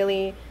was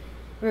really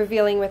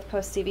revealing with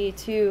PostTV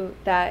too,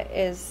 that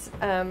is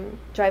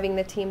driving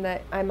the team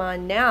that I'm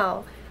on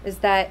now, is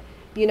that,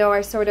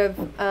 our sort of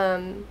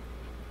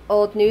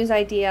old news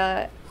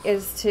idea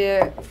is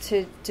to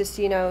just,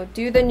 you know,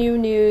 do the new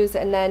news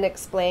and then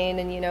explain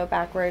in, you know,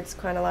 backwards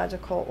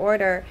chronological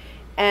order.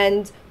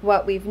 And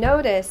what we've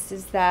noticed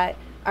is that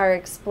our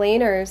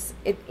explainers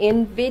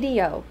in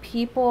video,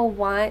 people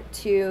want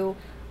to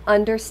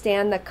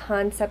understand the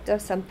concept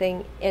of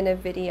something in a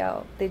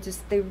video.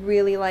 They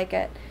really like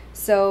it.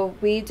 So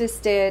we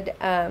just did,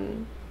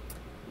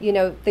 you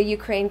know, the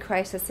Ukraine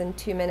crisis in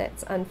 2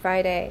 minutes on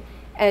Friday,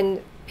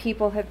 and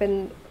people have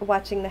been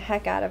watching the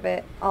heck out of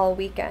it all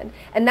weekend.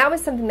 And that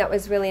was something that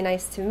was really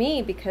nice to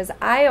me, because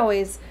I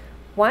always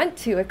want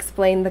to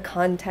explain the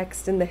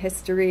context and the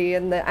history,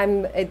 and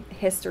I'm a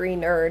history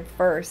nerd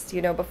first,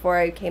 you know, before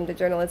I came to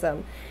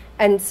journalism.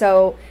 And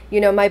so, you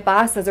know, my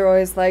bosses are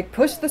always like,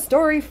 push the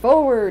story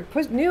forward,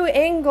 push new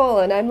angle.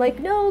 And I'm like,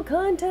 no,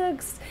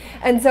 context.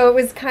 And so it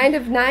was kind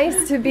of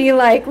nice to be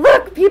like,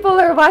 look, people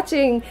are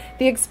watching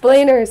the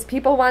explainers.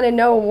 People want to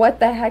know what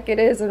the heck it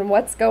is and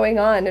what's going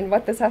on and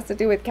what this has to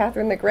do with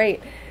Catherine the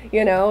Great,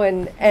 you know,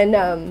 and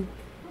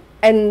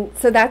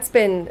so that's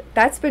been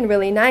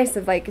really nice,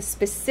 of like,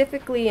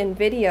 specifically in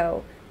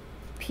video,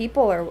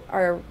 people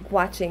are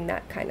watching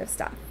that kind of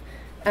stuff.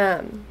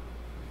 So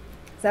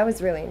that was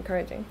really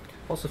encouraging.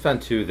 Also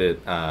found too that,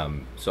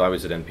 so I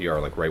was at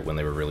NPR like right when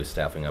they were really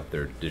staffing up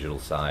their digital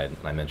side, and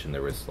I mentioned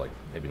there was like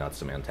maybe not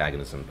some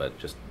antagonism, but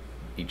just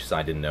each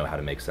side didn't know how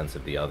to make sense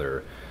of the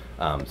other.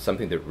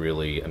 Something that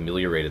really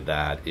ameliorated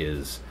that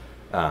is,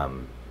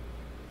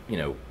 you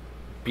know,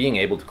 being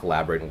able to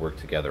collaborate and work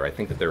together. I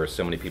think that there are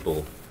so many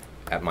people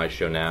at my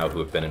show now who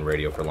have been in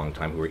radio for a long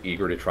time who are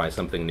eager to try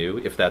something new.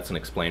 If that's an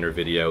explainer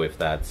video, if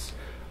that's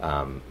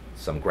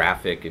some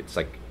graphic, it's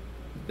like,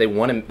 they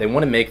want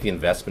to make the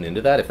investment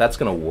into that. If that's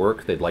going to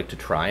work, they'd like to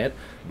try it.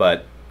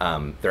 But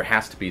there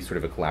has to be sort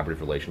of a collaborative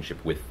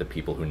relationship with the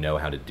people who know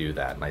how to do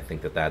that. And I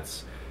think that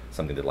that's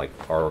something that like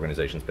our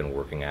organization's been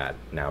working at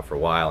now for a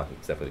while. I think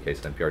it's definitely the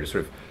case at NPR. Just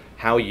sort of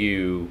how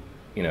you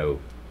know,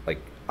 like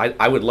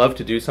I would love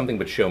to do something,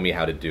 but show me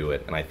how to do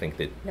it. And I think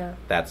that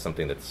that's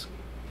something that's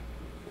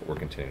we're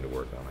continuing to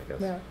work on, I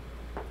guess. Yeah.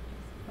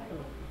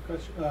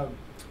 Question,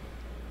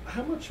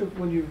 how much of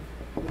when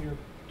you're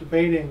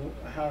debating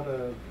how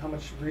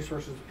much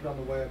resources to put on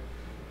the web,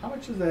 how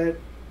much of that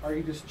are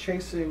you just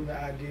chasing the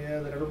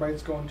idea that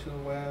everybody's going to the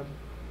web?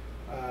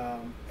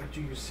 Or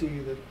do you see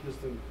that, does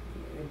the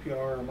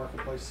NPR or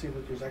Marketplace see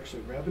that there's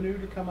actually revenue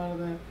to come out of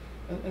that?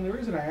 And the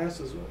reason I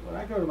ask is when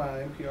I go to my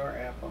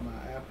NPR app on my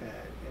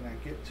iPad and I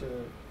get to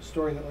a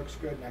story that looks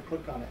good and I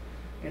click on it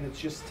and it's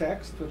just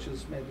text, which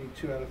is maybe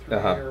 2 out of 3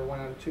 or 1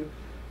 out of 2,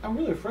 I'm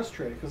really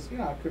frustrated because, you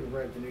know, I could have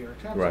read the New York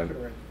Times, I could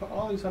have read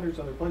all these hundreds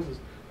of other places.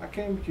 I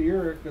came to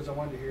your because I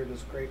wanted to hear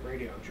this great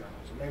radio journal.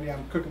 So maybe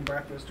I'm cooking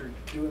breakfast or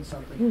doing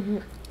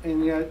something,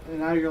 and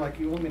now you're like,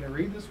 you want me to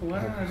read this? Well,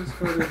 why don't I just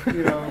go to,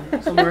 you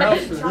know, somewhere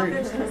else to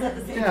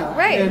read? Yeah,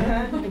 right.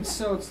 And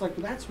so it's like,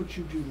 that's what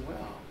you do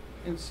well.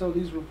 And so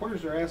these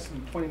reporters are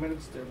asking 20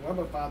 minutes to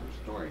webify their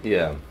story.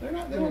 Yeah, they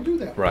don't do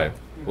that. Right.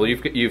 Well,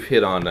 you've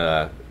hit on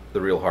the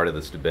real heart of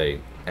this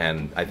debate,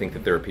 and I think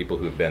that there are people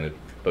who have been at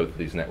both of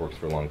these networks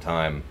for a long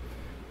time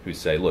who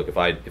say, look, if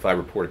I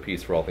report a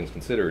piece for All Things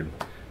Considered,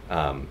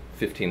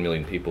 15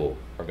 million people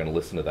are going to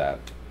listen to that,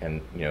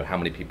 and you know how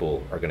many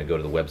people are going to go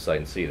to the website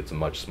and see it? It's a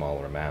much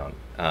smaller amount.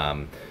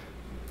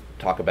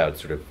 Talk about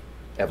sort of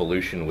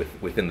evolution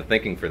within the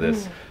thinking for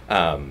this.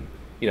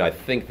 You know, I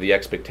think the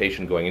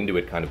expectation going into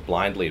it kind of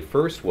blindly at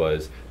first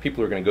was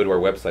people are going to go to our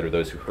website, or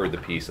those who heard the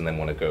piece and then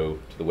want to go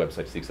to the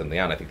website to seek something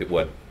out. And I think that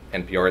what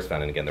NPR has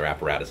found, and again their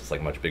apparatus is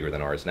like much bigger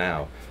than ours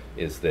now,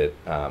 is that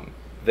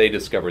they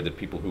discovered that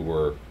people who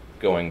were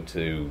going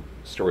to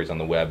stories on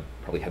the web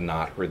probably had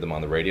not heard them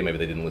on the radio. Maybe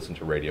they didn't listen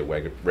to radio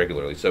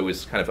regularly. So it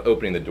was kind of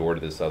opening the door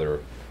to this other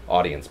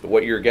audience. But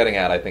what you're getting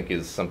at, I think,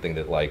 is something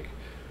that like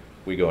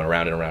we go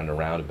around and around and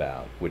around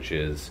about, which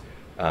is,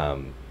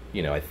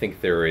 you know, I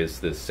think there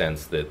is this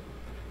sense that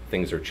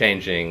things are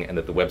changing and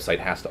that the website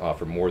has to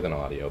offer more than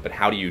audio. But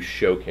how do you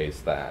showcase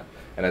that?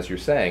 And as you're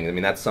saying, I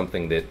mean, that's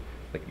something that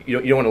like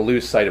you don't want to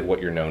lose sight of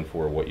what you're known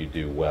for, what you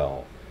do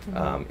well.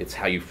 It's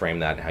how you frame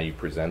that and how you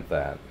present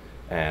that.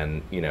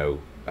 And you know,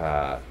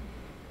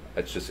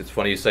 it's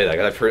funny you say that.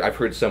 I've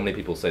heard so many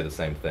people say the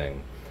same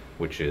thing,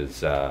 which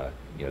is you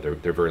know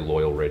they're very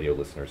loyal radio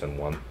listeners and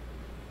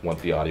want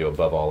the audio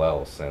above all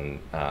else. And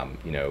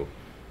you know,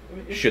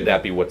 should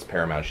that be what's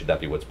paramount? Should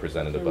that be what's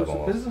presented above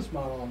all else? There's a business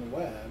model on the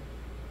web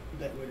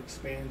that would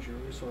expand your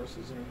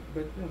resources,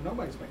 but you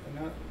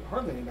know,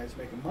 hardly anybody's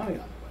making money on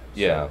the web.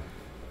 So yeah.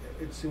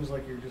 It seems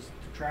like you're just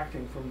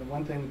detracting from the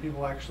one thing that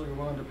people actually are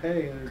willing to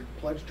pay, and their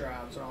pledge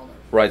drives and all that.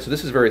 Right, so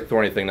this is a very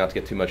thorny thing, not to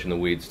get too much in the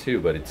weeds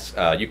too, but it's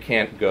you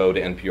can't go to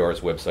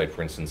NPR's website,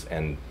 for instance,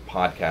 and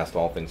podcast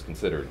All Things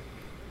Considered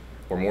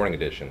or Morning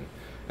Edition.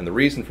 And the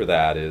reason for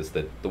that is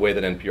that the way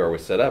that NPR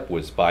was set up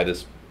was by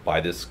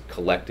this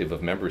collective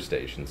of member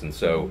stations. And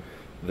so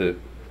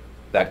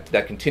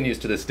that continues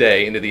to this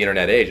day into the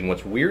internet age. And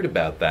what's weird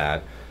about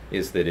that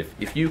is that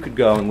if you could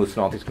go and listen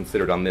to All Things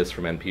Considered on this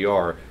from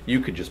NPR, you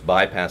could just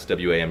bypass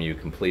WAMU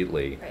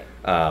completely.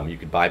 Right. You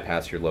could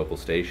bypass your local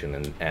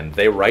station, and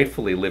they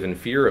rightfully live in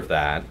fear of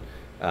that.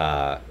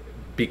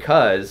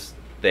 because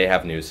they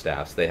have news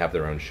staffs, they have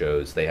their own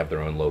shows, they have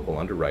their own local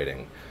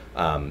underwriting.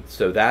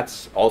 So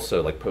that's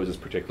also like poses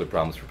particular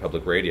problems for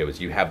public radio.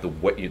 Is you have the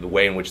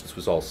way in which this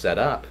was all set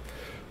up.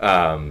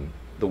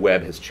 The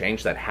web has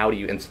changed that. How do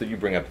you? And so you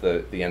bring up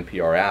the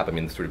NPR app. I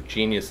mean, the sort of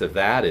genius of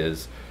that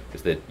is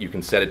that you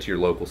can set it to your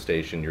local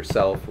station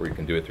yourself, or you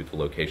can do it through the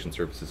location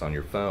services on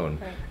your phone,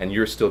 right. And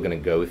you're still going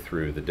to go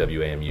through the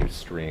WAMU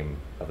stream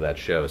of that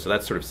show. So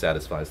that sort of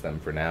satisfies them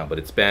for now. But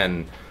it's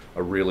been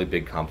a really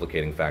big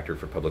complicating factor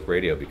for public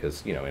radio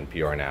because, you know,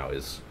 NPR now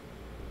is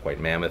quite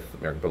mammoth,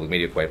 American Public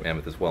Media quite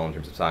mammoth as well in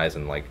terms of size,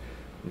 and like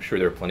I'm sure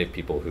there are plenty of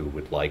people who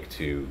would like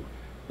to,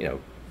 you know,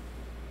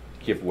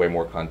 give way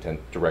more content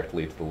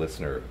directly to the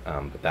listener,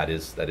 but that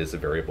is a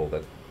variable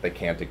that they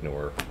can't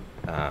ignore.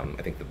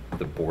 I think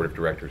the board of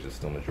directors is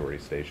still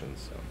majority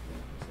stations. So.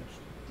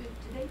 Do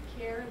they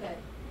care that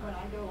when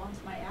I go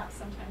onto my app,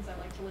 sometimes I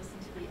like to listen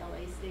to the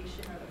LA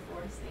station or the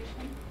Florida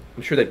station?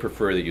 I'm sure they'd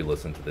prefer that you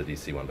listen to the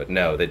DC one, but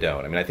no, they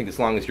don't. I mean, I think as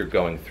long as you're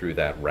going through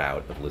that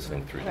route of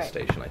listening through the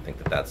station, I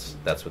think that's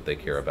what they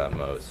care about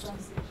most.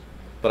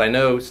 But I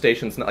know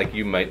stations like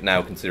you might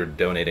now consider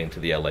donating to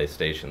the LA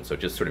station, so it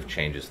just sort of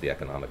changes the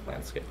economic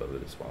landscape of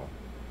it as well.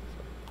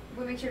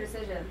 What makes your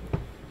decision?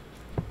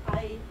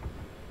 I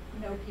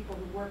know people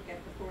who work at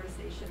the Florida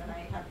station, and I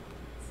have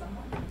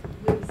someone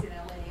who lives in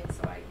LA, and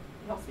so it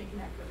helps me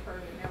connect with her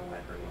to know what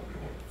her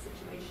local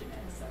situation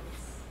is. So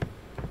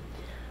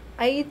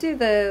I do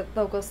the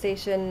local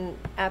station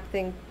app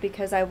thing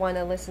because I want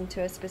to listen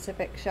to a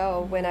specific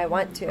show when I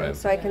want to. Right.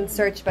 So I can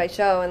search by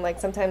show, and like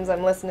sometimes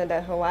I'm listening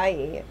to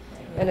Hawaii,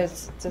 and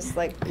it's just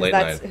like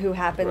that's who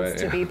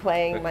happens to be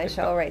playing my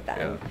show right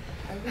then.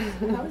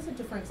 How is it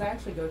different? Because I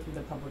actually go through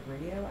the public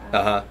radio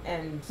app,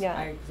 and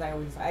I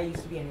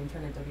used to be an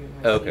intern at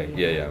WNYC.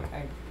 Okay,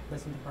 I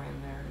listen to Brian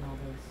there and all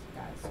those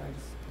guys, so I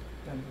just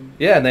don't even.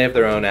 Yeah, and they have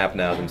their own app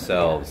now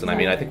themselves. And I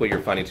mean, I think what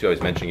you're finding too, I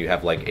was mentioning, you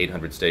have like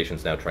 800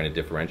 stations now trying to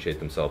differentiate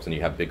themselves, and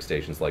you have big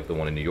stations like the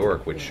one in New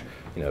York, which,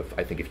 you know,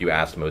 I think if you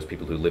asked most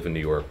people who live in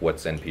New York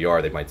what's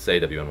NPR, they might say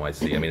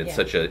WNYC. I mean, it's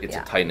a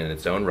titan in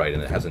its own right,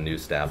 and it has a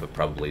news staff of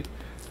probably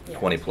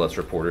 20 plus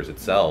reporters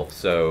itself.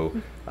 So,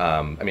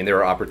 I mean, there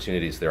are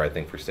opportunities there, I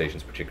think, for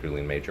stations,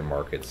 particularly in major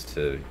markets,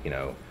 to, you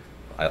know,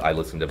 I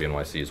listen to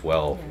WNYC as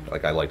well.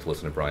 Like, I like to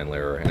listen to Brian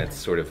Lehrer, and it's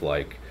sort of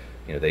like,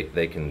 you know,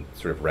 they can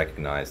sort of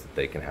recognize that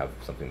they can have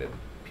something that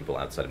people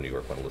outside of New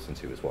York want to listen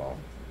to as well.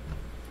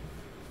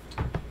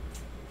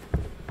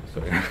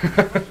 Sorry. As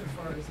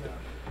far as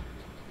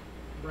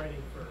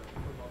writing for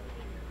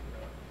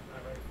multimedia, I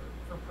write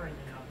for print,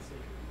 and obviously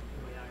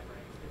the way I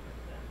write is different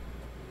than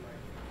the way I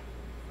write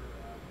for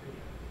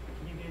video.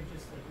 Can you give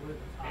just like what are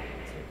the top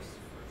tips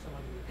for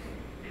someone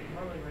who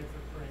normally writes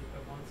for print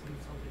but wants to do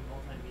something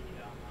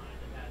multimedia online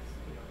that has,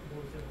 you know,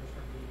 voiceovers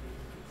from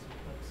movies and some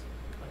clips?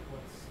 Like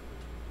what's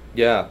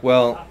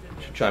well,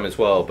 should chime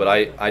as well, but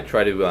I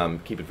try to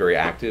keep it very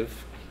active.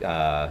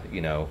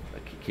 You know,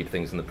 keep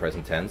things in the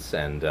present tense,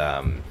 and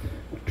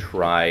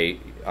try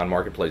on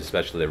Marketplace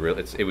especially.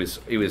 It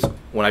was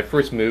when I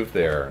first moved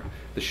there.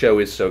 The show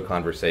is so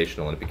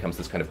conversational, and it becomes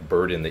this kind of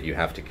burden that you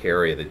have to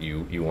carry, that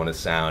you want to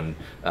sound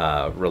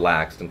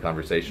relaxed and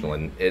conversational.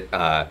 And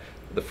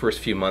the first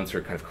few months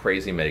are kind of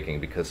crazy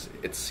making because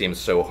it seems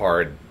so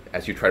hard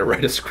as you try to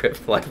write a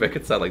script. Like make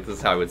it sound like this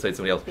is how I would say to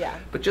somebody else. Yeah.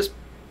 But just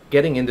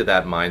getting into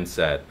that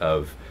mindset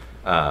of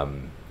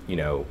you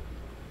know,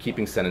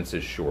 keeping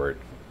sentences short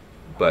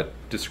but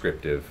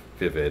descriptive,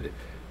 vivid,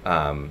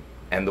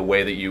 and the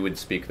way that you would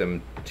speak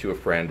them to a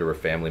friend or a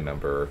family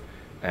member.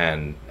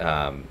 And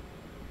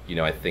you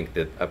know, I think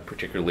that a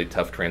particularly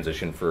tough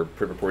transition for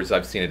print reporters,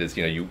 I've seen it as,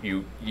 you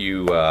know,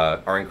 you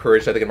are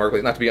encouraged, I think, in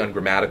Marketplace, not to be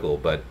ungrammatical,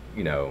 but,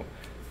 you know,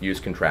 use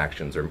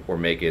contractions or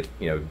make it,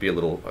 you know, be a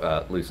little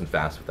loose and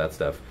fast with that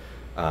stuff.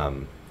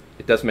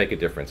 It does make a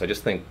difference. I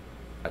just think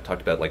I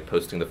talked about like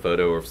posting the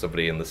photo of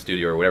somebody in the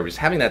studio or whatever, just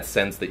having that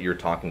sense that you're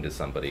talking to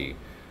somebody,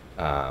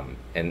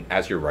 and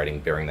as you're writing,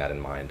 bearing that in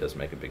mind does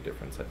make a big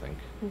difference, I think.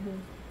 Mm-hmm.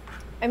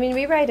 I mean,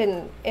 we write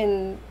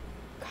in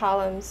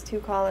columns, 2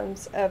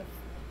 columns of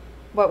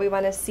what we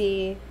want to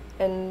see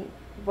and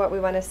what we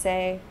want to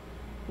say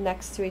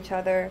next to each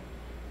other.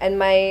 And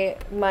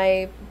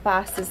my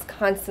boss is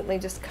constantly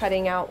just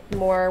cutting out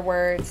more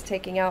words,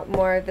 taking out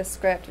more of the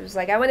script. It's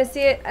like, I want to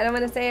see it, I don't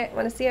want to say it, I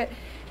want to see it.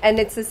 And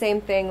it's the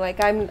same thing.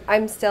 Like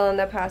I'm still in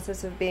the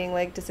process of being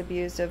like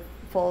disabused of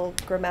full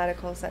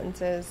grammatical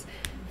sentences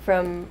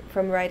from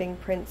writing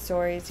print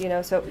stories, you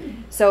know.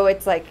 So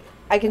it's like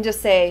I can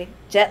just say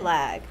jet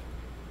lag,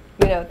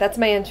 you know, that's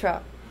my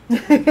intro.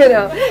 You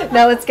know,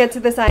 now let's get to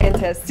the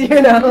scientist,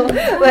 you know,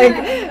 like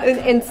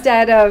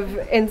instead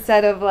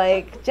of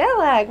like jet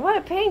lag, what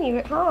a pain,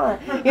 you know,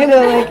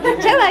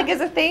 like jet lag is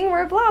a thing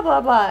where blah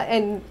blah blah,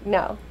 and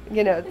no,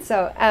 you know,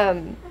 so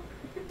and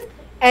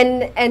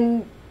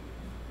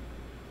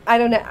I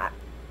don't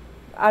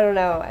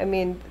know. I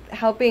mean,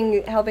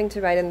 helping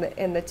to write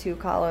in the 2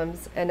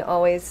 columns and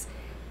always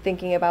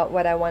thinking about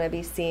what I want to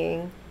be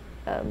seeing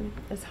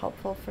is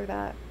helpful for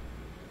that.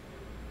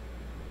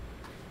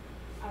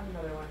 I have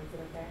another one. Is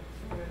it okay?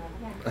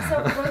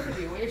 So for both of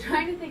you, when you're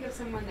trying to think of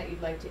someone that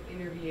you'd like to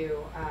interview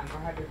or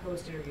have your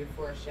host interview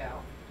for a show,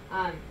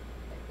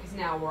 because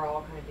now we're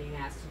all kind of being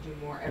asked to do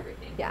more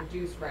everything. Yeah.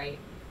 Produce, write,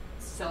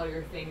 sell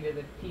your thing to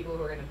the people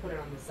who are going to put it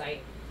on the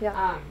site.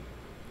 Yeah.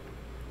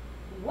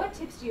 What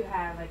tips do you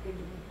have? Like,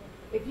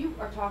 if you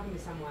are talking to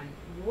someone,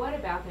 what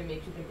about them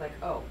makes you think like,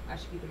 oh, I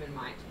should keep them in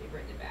mind to get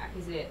written back?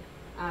 Is it,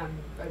 are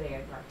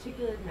they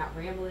articulate, not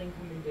rambling,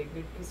 coming big?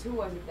 Because who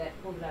was it that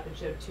pulled it up and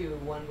showed two?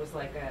 One was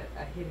like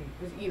a hidden,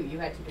 was you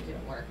had two that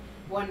didn't work.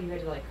 One you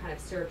had to like kind of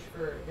search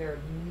for their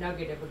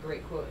nugget of a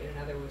great quote, and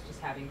another was just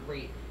having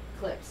great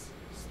clips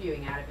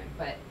spewing out of him.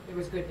 But there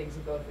was good things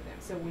in both of them.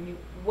 So when you,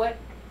 what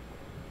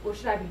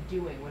should I be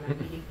doing when I'm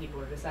meeting people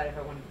to decide if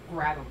I want to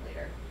grab them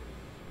later?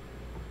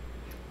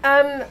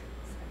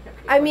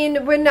 I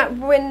mean,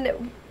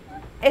 when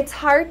it's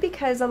hard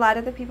because a lot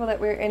of the people that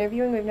we're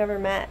interviewing we've never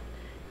met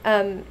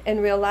in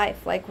real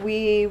life. Like,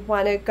 we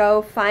want to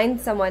go find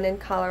someone in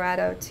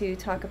Colorado to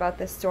talk about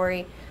this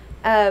story,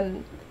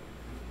 and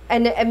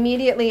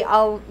immediately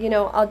I'll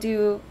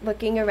do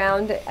looking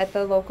around at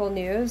the local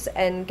news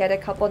and get a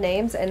couple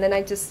names, and then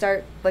I just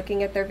start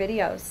looking at their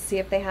videos, see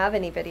if they have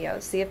any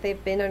videos, see if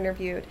they've been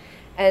interviewed,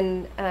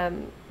 and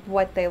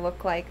what they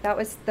look like. That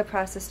was the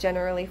process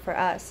generally for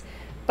us.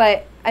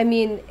 But, I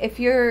mean, if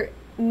you're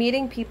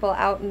meeting people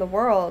out in the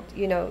world,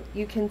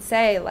 you can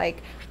say,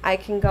 like, I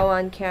can go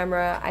on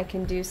camera, I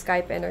can do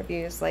Skype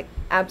interviews, like,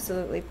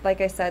 absolutely. Like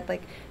I said,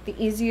 like, the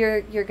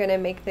easier you're going to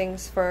make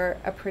things for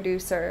a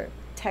producer,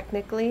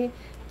 technically,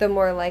 the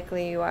more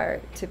likely you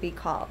are to be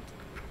called.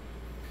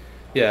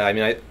 Yeah, I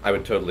mean, I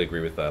would totally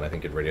agree with that. I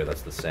think in radio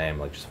that's the same.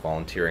 Like, just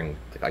volunteering,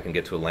 like, I can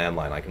get to a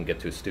landline, I can get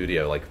to a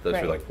studio. Like, those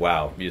are like,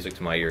 wow, music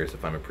to my ears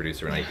if I'm a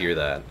producer and I hear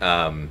that.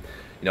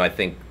 I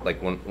think,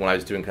 like, when I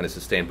was doing kind of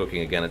sustained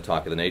booking again at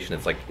Talk of the Nation,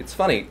 it's like, it's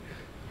funny.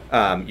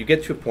 You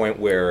get to a point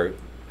where,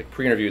 like,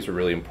 pre-interviews are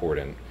really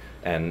important,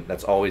 and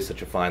that's always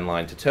such a fine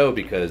line to toe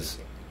because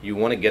you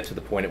want to get to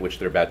the point at which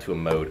they're about to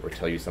emote or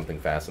tell you something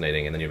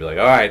fascinating, and then you'll be like,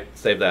 all right,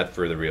 save that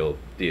for the real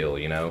deal,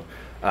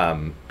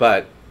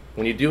 But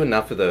when you do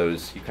enough of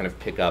those, you kind of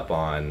pick up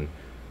on,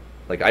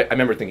 like, I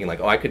remember thinking, like,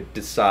 oh, I could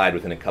decide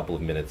within a couple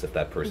of minutes if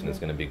that person is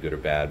going to be good or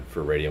bad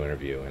for a radio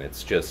interview, and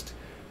it's just,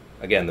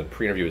 again, the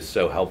pre-interview is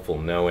so helpful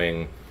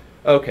knowing,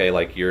 okay,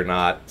 like, you're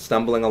not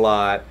stumbling a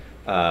lot,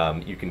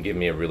 you can give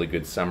me a really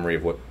good summary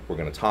of what we're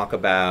going to talk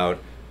about,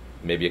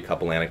 maybe a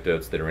couple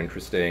anecdotes that are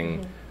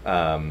interesting.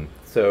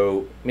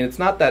 So, I mean, it's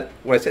not that,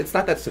 it's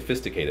not that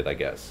sophisticated, I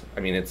guess.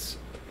 I mean, it's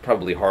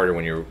probably harder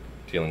when you're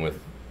dealing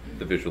with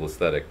the visual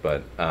aesthetic,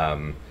 but,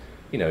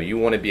 you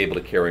want to be able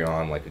to carry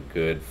on, like, a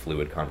good,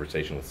 fluid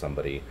conversation with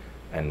somebody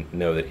and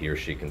know that he or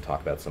she can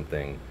talk about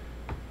something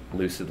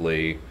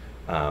lucidly.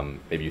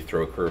 Maybe you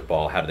throw a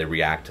curveball, how do they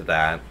react to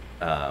that?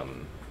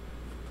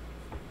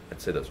 I'd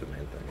say those are the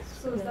main things.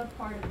 So is that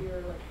part of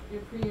your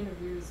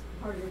pre-interviews,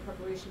 part of your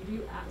preparation? Do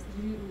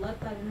you let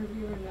that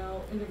interviewee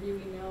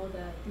know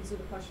that these are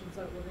the questions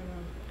that we're going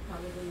to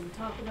probably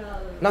talk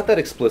about? Or? Not that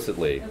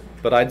explicitly,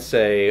 but I'd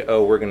say,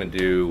 oh, we're going to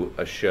do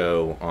a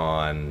show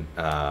on,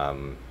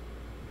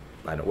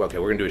 we're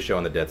going to do a show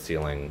on the debt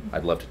ceiling.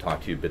 I'd love to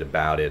talk to you a bit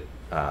about it.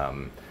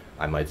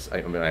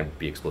 I'd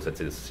be explicit. I'd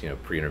say this is,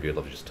 pre-interview. I'd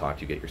love to just talk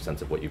to you, get your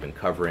sense of what you've been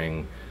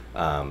covering.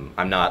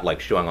 I'm not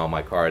like showing all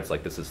my cards,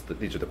 like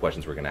these are the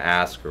questions we're going to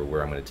ask or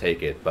where I'm going to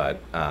take it.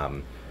 But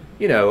I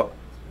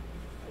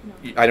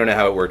don't know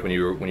how it worked when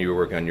you were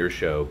working on your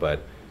show,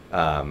 but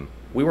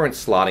we weren't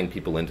slotting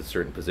people into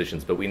certain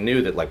positions, but we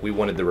knew that, like, we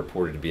wanted the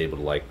reporter to be able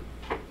to, like,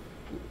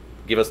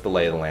 give us the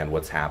lay of the land,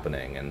 what's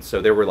happening, and so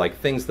there were, like,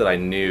 things that I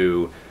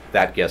knew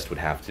that guest would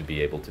have to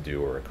be able to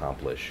do or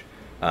accomplish,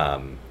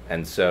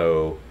 and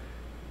so.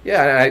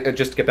 Yeah, I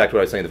just to get back to what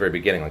I was saying at the very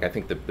beginning, like, I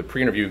think the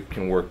pre-interview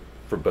can work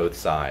for both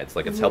sides.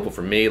 Like, it's helpful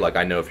for me, like,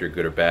 I know if you're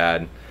good or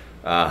bad.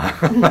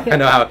 I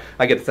know how,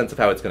 I get a sense of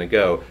how it's going to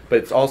go. But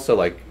it's also,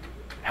 like,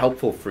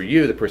 helpful for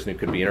you, the person who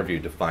could be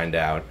interviewed, to find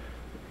out,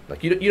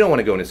 like, you don't want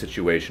to go in a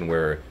situation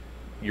where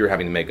you're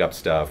having to make up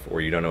stuff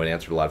or you don't know an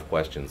answer to a lot of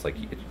questions. Like,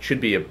 it should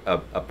be a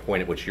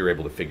point at which you're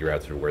able to figure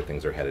out sort of where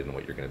things are headed and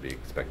what you're going to be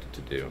expected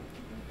to do.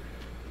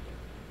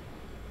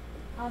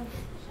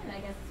 I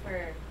guess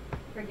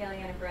for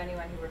Gillian and for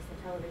anyone who works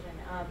in television,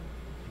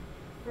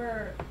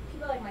 for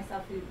people like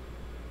myself who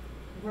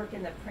work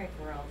in the print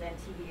world and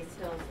TV is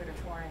still sort of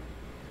foreign,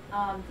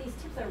 these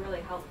tips are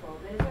really helpful.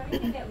 But is there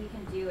anything that we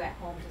can do at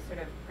home to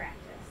sort of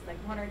practice, like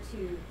one or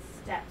two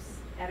steps?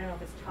 I don't know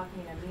if it's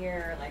talking in a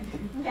mirror, like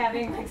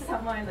having like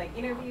someone like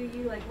interview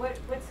you, like what's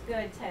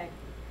good to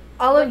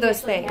all of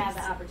those things. Have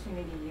the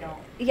opportunity, you don't.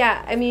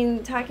 Yeah, I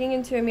mean, talking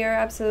into a mirror,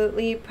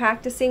 absolutely.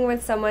 Practicing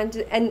with someone,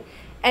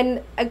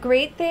 and a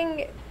great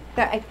thing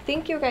that I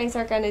think you guys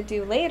are going to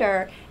do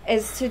later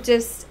is to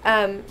just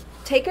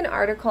take an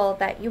article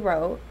that you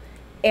wrote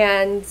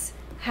and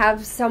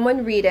have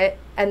someone read it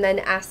and then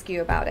ask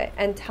you about it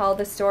and tell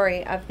the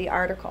story of the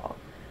article.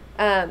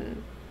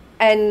 And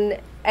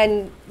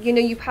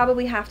you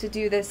probably have to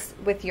do this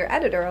with your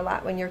editor a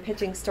lot when you're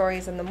pitching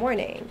stories in the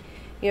morning.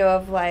 you know,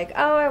 of like,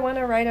 oh, I want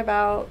to write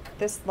about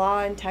this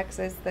law in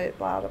Texas that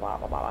blah, blah, blah,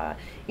 blah, blah.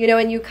 You know,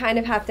 and you kind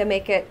of have to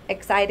make it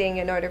exciting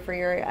in order for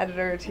your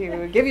editor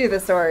to give you the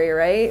story,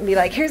 right? And be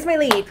like, here's my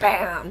lead,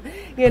 bam,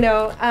 you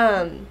know.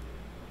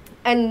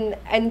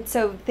 And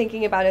so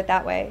thinking about it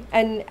that way.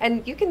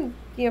 And you can,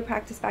 you know,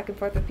 practice back and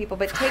forth with people,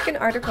 but take an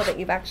article that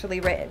you've actually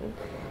written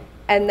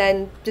and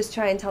then just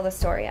try and tell the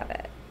story of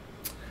it.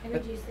 And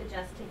would you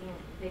suggest taking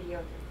video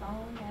of your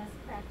phone as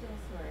practice,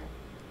 or?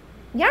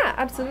 Yeah,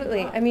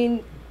 absolutely. I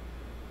mean,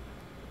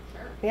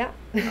 yeah.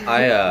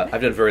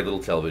 I've done very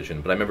little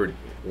television, but I remember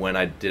when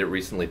I did it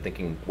recently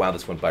thinking, wow,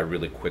 this went by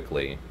really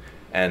quickly.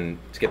 And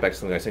to get back to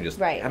something I was saying, just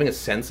having a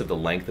sense of the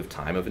length of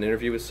time of an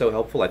interview is so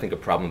helpful. I think a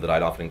problem that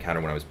I'd often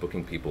encounter when I was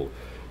booking people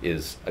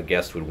is a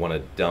guest would want to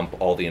dump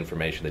all the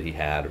information that he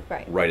had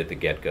right at the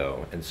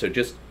get-go. And so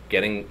just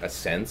getting a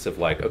sense of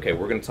like, okay,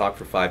 we're going to talk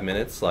for 5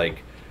 minutes,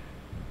 like,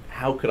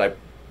 how could I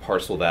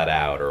parcel that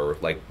out? Or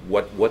like,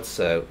 what's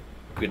a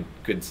good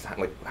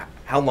like,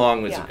 how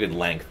long is a good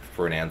length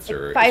for an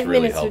answer? Like 5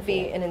 really minutes helpful. would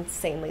be an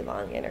insanely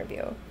long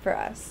interview for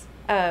us.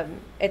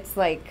 It's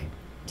like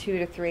 2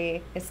 to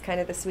 3 is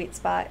kind of the sweet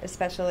spot,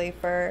 especially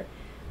for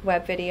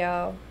web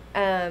video.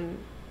 And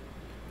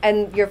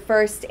your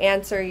first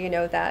answer, you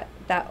know, that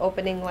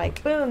opening,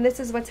 like, boom, this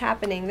is what's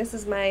happening, this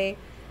is my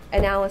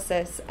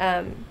analysis.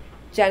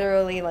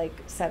 Generally, like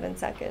 7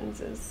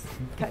 seconds is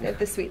kind of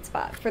the sweet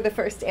spot for the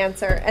first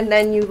answer, and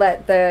then you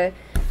let the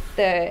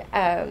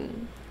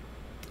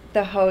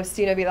host,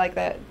 you know, be like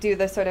do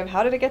the sort of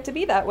how did it get to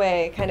be that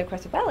way kind of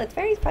question. Well, it's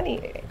very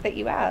funny that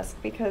you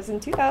asked because in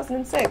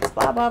 2006,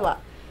 blah blah blah,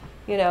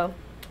 you know.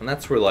 And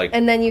that's where like.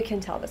 And then you can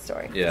tell the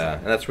story. Yeah,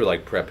 and that's where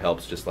like prep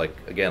helps. Just like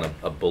again,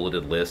 a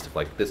bulleted list of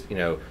like this, you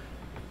know,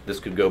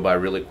 this could go by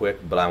really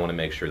quick, but I want to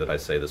make sure that I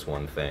say this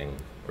one thing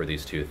or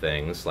these 2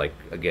 things. Like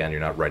again, you're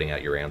not writing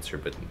out your answer,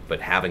 but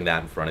having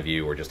that in front of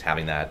you, or just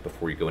having that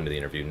before you go into the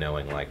interview,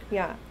 knowing like,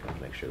 yeah,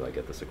 gotta make sure that I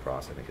get this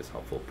across, I think is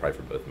helpful, probably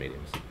for both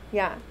mediums.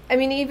 Yeah, I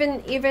mean,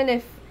 even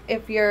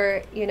if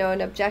you're, you know, an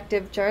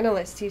objective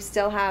journalist, you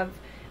still have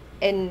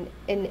an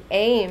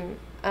aim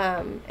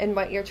in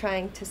what you're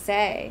trying to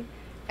say,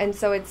 and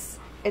so it's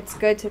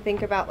good to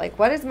think about like,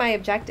 what is my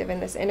objective in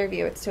this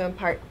interview? It's to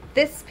impart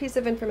this piece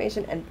of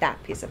information and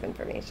that piece of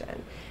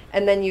information,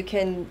 and then you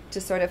can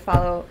just sort of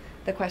follow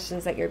the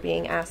questions that you're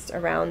being asked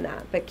around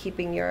that, but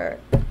keeping your,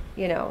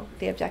 you know,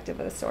 the objective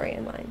of the story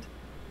in mind.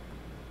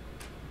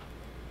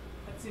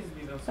 That seems to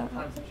be though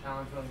sometimes a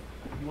challenge when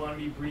you want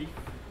to be brief,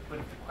 but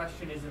if the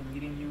question isn't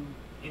leading you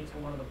into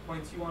one of the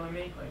points you want to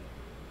make, like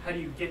how do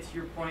you get to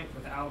your point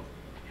without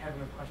having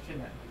a question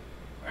that,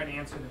 or an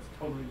answer that's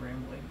totally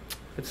rambling?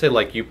 I'd say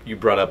like you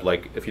brought up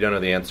like if you don't know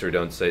the answer,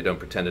 don't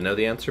pretend to know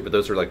the answer, but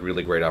those are like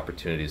really great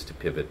opportunities to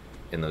pivot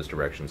in those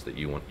directions that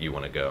you want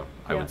to go,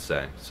 I would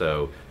say.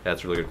 So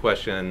that's a really good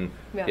question.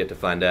 Yeah. Yet to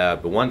find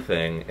out. But one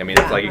thing, I mean,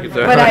 it's like you could.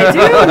 But I do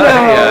know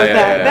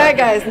that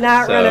guy's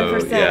not running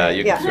for Senate. Yeah,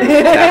 you can sort of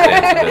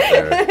tap into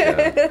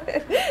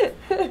it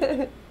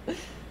there.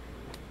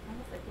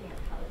 Almost like being a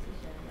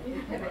politician, like you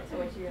pivot to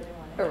what you really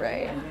want to do.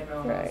 Right.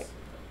 Right.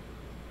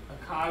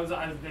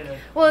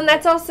 Well, and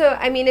that's also,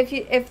 I mean,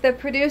 if the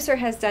producer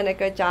has done a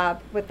good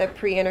job with the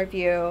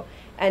pre-interview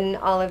and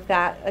all of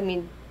that, I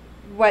mean,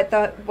 what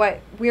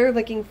we're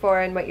looking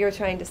for and what you're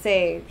trying to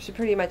say should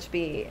pretty much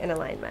be in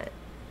alignment.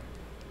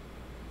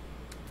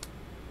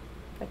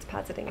 That's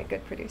positing a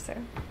good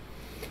producer.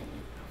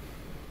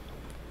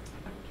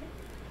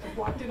 I've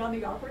walked in on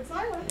the awkward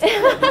silence.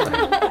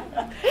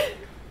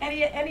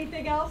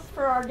 Anything else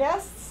for our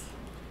guests?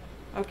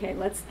 Okay,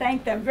 let's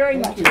thank them very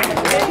much.